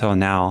that until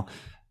now,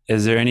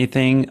 is there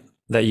anything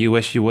that you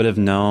wish you would have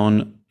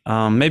known?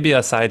 Maybe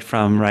aside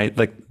from, right,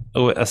 like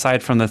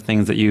aside from the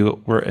things that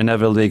you were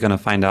inevitably going to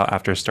find out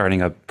after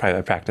starting a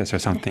private practice or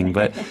something,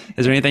 but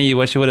is there anything you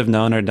wish you would have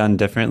known or done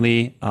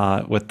differently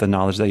with the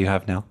knowledge that you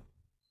have now?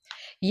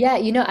 Yeah,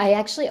 I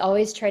actually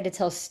always try to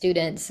tell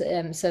students,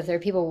 so if there are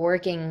people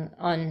working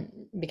on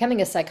becoming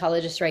a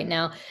psychologist right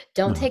now,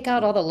 don't Uh-huh. take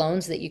out all the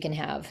loans that you can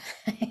have.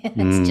 It's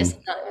Mm. just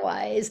not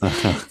wise.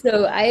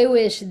 So I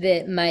wish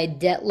that my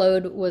debt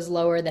load was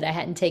lower, that I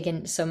hadn't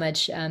taken so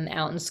much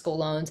out in school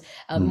loans.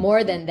 Mm.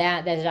 More than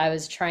that, that I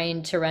was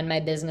trying to run my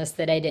business,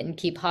 that I didn't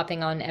keep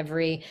hopping on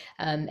every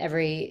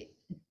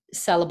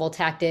sellable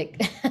tactic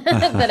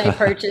that I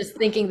purchased,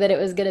 thinking that it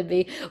was going to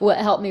be what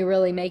helped me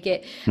really make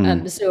it.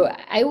 Mm. So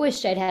I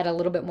wished I'd had a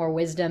little bit more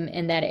wisdom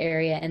in that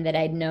area, and that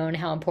I'd known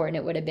how important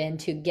it would have been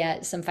to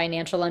get some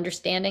financial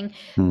understanding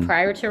Mm.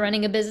 prior to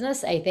running a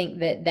business. I think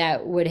that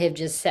that would have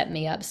just set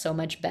me up so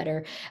much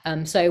better.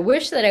 So I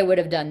wish that I would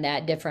have done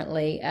that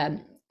differently.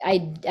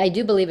 I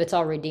do believe it's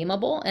all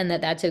redeemable and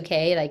that that's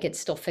okay. Like it's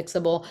still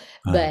fixable,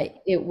 Uh, but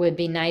it would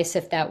be nice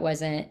if that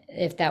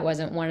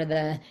wasn't one of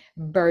the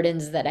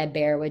burdens that I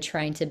bear with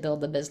trying to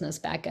build the business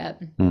back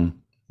up. mm.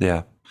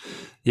 Yeah.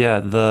 Yeah,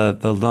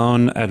 the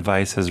loan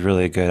advice is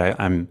really good.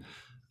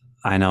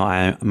 I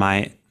know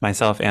my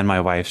myself and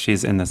my wife,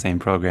 she's in the same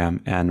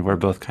program, and we're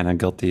both kind of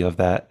guilty of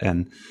that,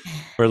 and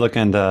we're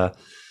looking to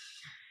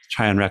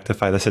try and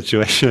rectify the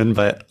situation,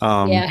 but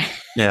Yeah.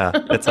 yeah,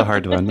 it's a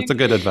hard one. It's a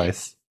good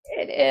advice.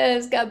 It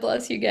is. God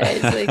bless you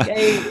guys. Like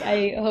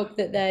I hope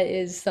that that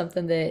is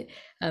something that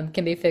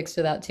can be fixed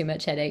without too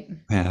much headache.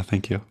 Yeah,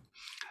 thank you.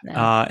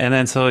 No. And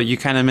then so you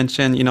kind of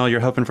mentioned, you're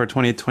hoping for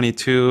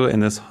 2022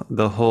 and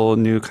the whole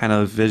new kind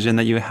of vision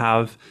that you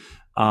have.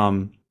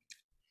 Um,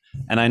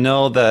 And I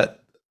know that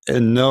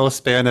in no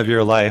span of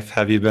your life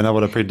have you been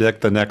able to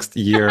predict the next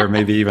year,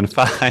 maybe even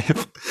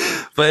five.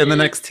 But in the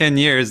next 10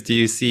 years, do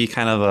you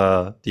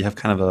have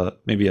kind of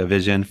maybe a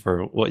vision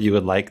for what you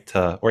would like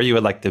to, where you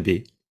would like to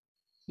be?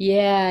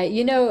 Yeah,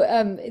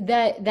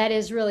 that that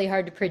is really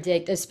hard to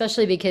predict,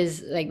 especially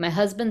because like my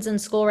husband's in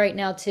school right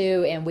now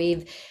too, and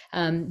we've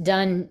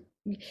done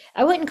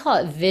I wouldn't call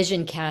it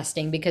vision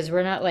casting because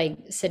we're not like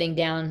sitting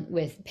down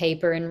with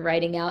paper and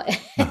writing out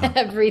Uh-huh.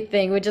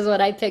 everything, which is what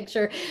I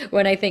picture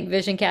when I think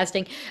vision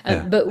casting.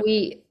 Yeah. But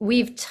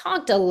we've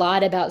talked a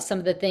lot about some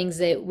of the things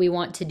that we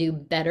want to do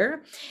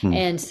better, Hmm.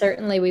 and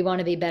certainly we want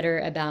to be better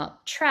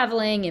about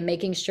traveling and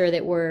making sure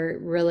that we're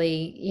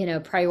really,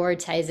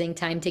 prioritizing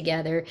time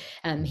together.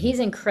 He's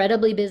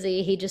incredibly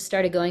busy. He just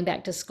started going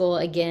back to school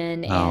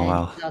again, Oh, and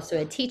wow. he's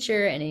also a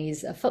teacher and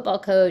he's a football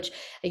coach.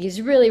 Like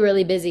he's really,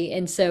 really busy,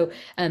 and so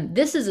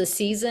this is a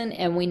season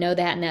and we know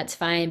that, and that's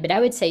fine. But I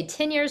would say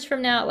 10 years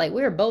from now, like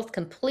we're both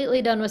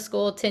completely done with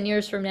school 10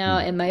 years from now.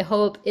 Hmm. And my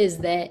hope is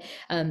that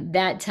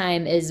that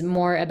time is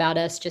more about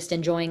us just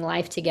enjoying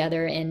life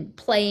together and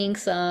playing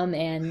some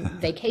and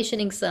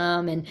vacationing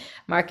some and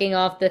marking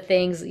off the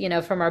things,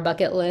 from our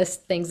bucket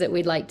list, things that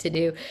we'd like to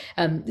do.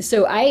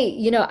 So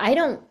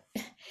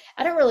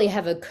I don't really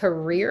have a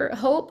career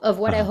hope of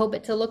what I Uh-huh. hope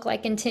it to look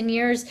like in 10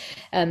 years.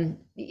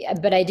 Yeah,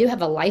 but I do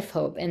have a life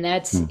hope, and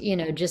that's,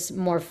 Hmm. just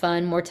more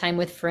fun, more time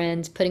with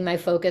friends, putting my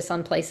focus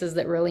on places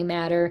that really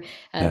matter,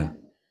 Yeah.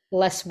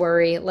 less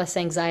worry, less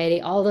anxiety,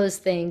 all those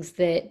things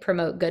that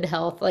promote good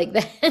health. Like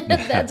that, Yeah.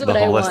 that's The what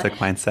I want. holistic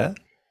mindset.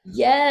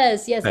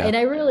 Yes, yes. Yeah. And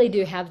I really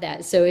do have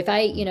that. So Hmm.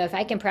 if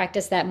I can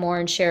practice that more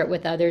and share it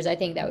with others, I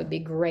think that would be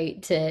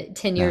great to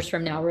 10 Yeah. years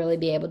from now really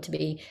be able to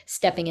be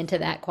stepping into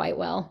that quite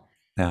well.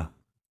 Yeah.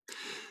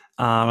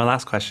 My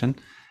last question.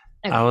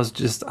 Okay.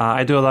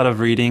 I do a lot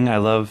of reading.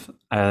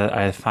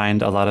 I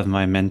find a lot of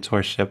my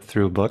mentorship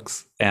through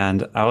books.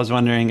 And I was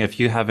wondering if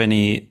you have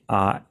any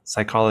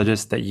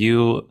psychologists that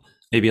you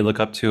maybe look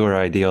up to or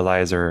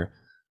idealize, or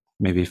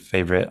maybe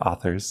favorite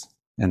authors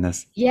in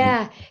this.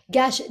 Yeah,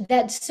 gosh,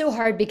 that's so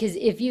hard because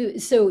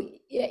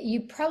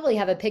you probably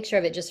have a picture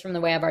of it just from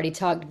the way I've already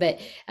talked, but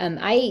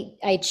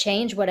I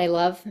change what I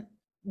love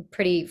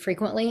pretty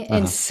frequently.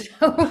 And Uh-huh.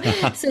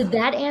 so, so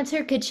that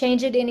answer could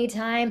change at any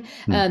time.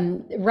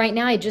 Mm, Right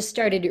now, I just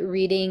started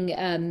reading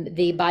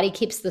The Body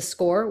Keeps the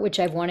Score, which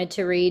I've wanted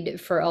to read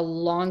for a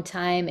long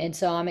time. And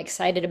so I'm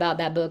excited about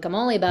that book. I'm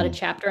only about a mm,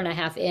 chapter and a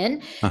half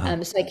in,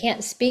 uh-huh. so I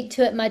can't speak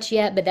to it much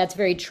yet, but that's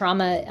very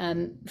trauma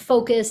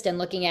focused and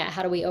looking at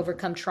how do we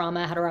overcome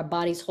trauma? How do our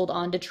bodies hold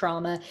on to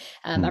trauma?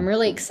 I'm Mm,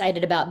 really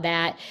excited about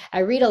that. I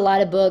read a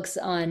lot of books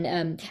on,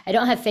 I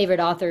don't have favorite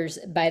authors,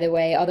 by the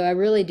way, although I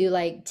really do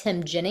like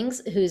Tim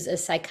Jennings, who's a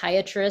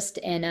psychiatrist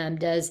and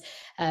does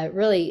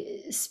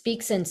really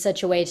speaks in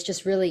such a way it's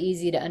just really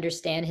easy to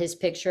understand his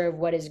picture of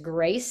what is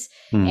grace.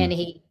 And mm,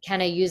 he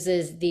kind of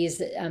uses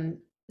these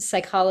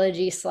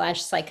psychology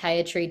slash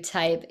psychiatry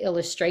type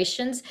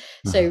illustrations.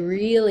 So I uh-huh.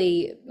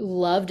 really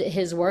loved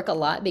his work a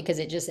lot because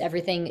it just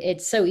everything,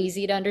 it's so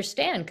easy to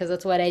understand because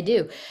that's what I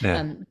do.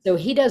 Yeah. So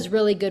he does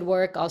really good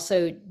work,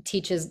 also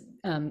teaches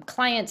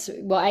clients.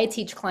 Well, I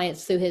teach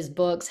clients through his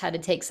books how to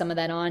take some of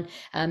that on.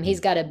 He's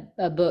Mm, got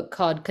a book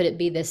called Could It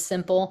Be This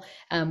Simple,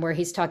 where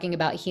he's talking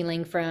about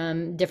healing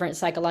from different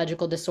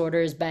psychological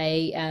disorders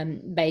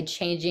by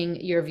changing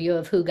your view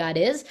of who God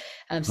is.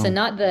 So cool.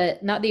 not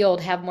the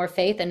old have more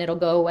faith and it'll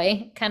go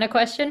away kind of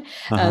question,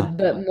 Uh-huh.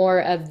 but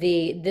more of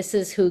the this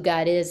is who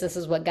God is, this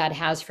is what God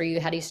has for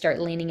you. How do you start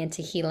leaning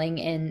into healing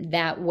in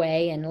that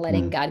way and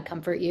letting Mm, God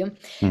comfort you?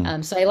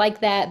 mm, So I like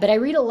that. But I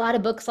read a lot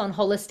of books on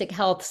holistic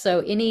health.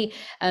 So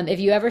if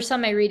you ever saw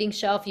my reading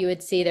shelf, you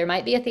would see there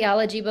might be a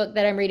theology book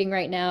that I'm reading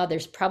right now.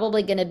 There's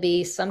probably going to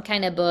be some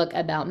kind of book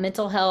about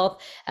mental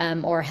health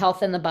or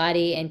health in the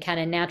body and kind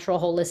of natural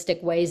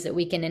holistic ways that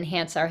we can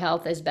enhance our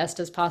health as best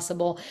as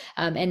possible.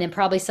 And then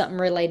probably something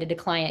related to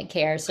client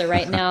care. So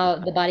right now,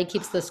 The Body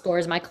Keeps the Score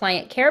is my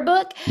client care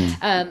book. mm.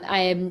 I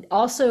am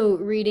also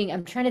reading,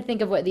 I'm trying to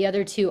think of what the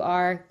other two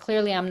are.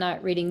 Clearly, I'm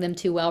not reading them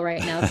too well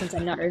right now since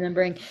I'm not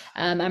remembering.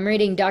 I'm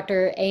reading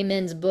Dr.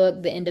 Amen's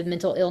book, The End of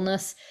Mental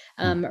Illness,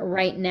 Mm.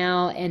 right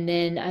now. And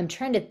then I'm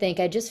trying to think,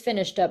 I just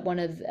finished up one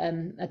of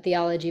a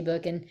theology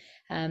book, and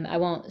I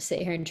won't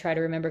sit here and try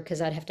to remember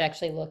because I'd have to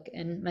actually look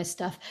in my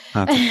stuff.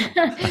 That's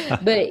okay.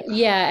 But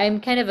yeah,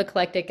 I'm kind of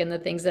eclectic in the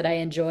things that I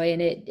enjoy,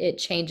 and it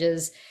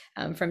changes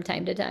from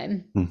time to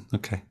time. Mm,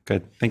 okay,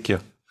 good. Thank you.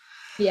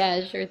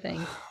 Yeah, sure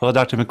thing. Well,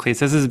 Dr. McLeese,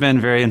 this has been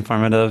very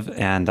informative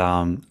and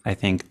I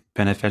think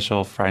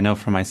beneficial for, I know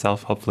for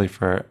myself, hopefully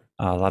for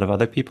a lot of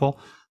other people.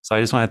 So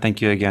I just want to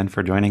thank you again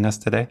for joining us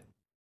today.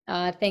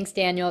 Thanks,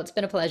 Daniel. It's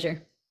been a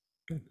pleasure.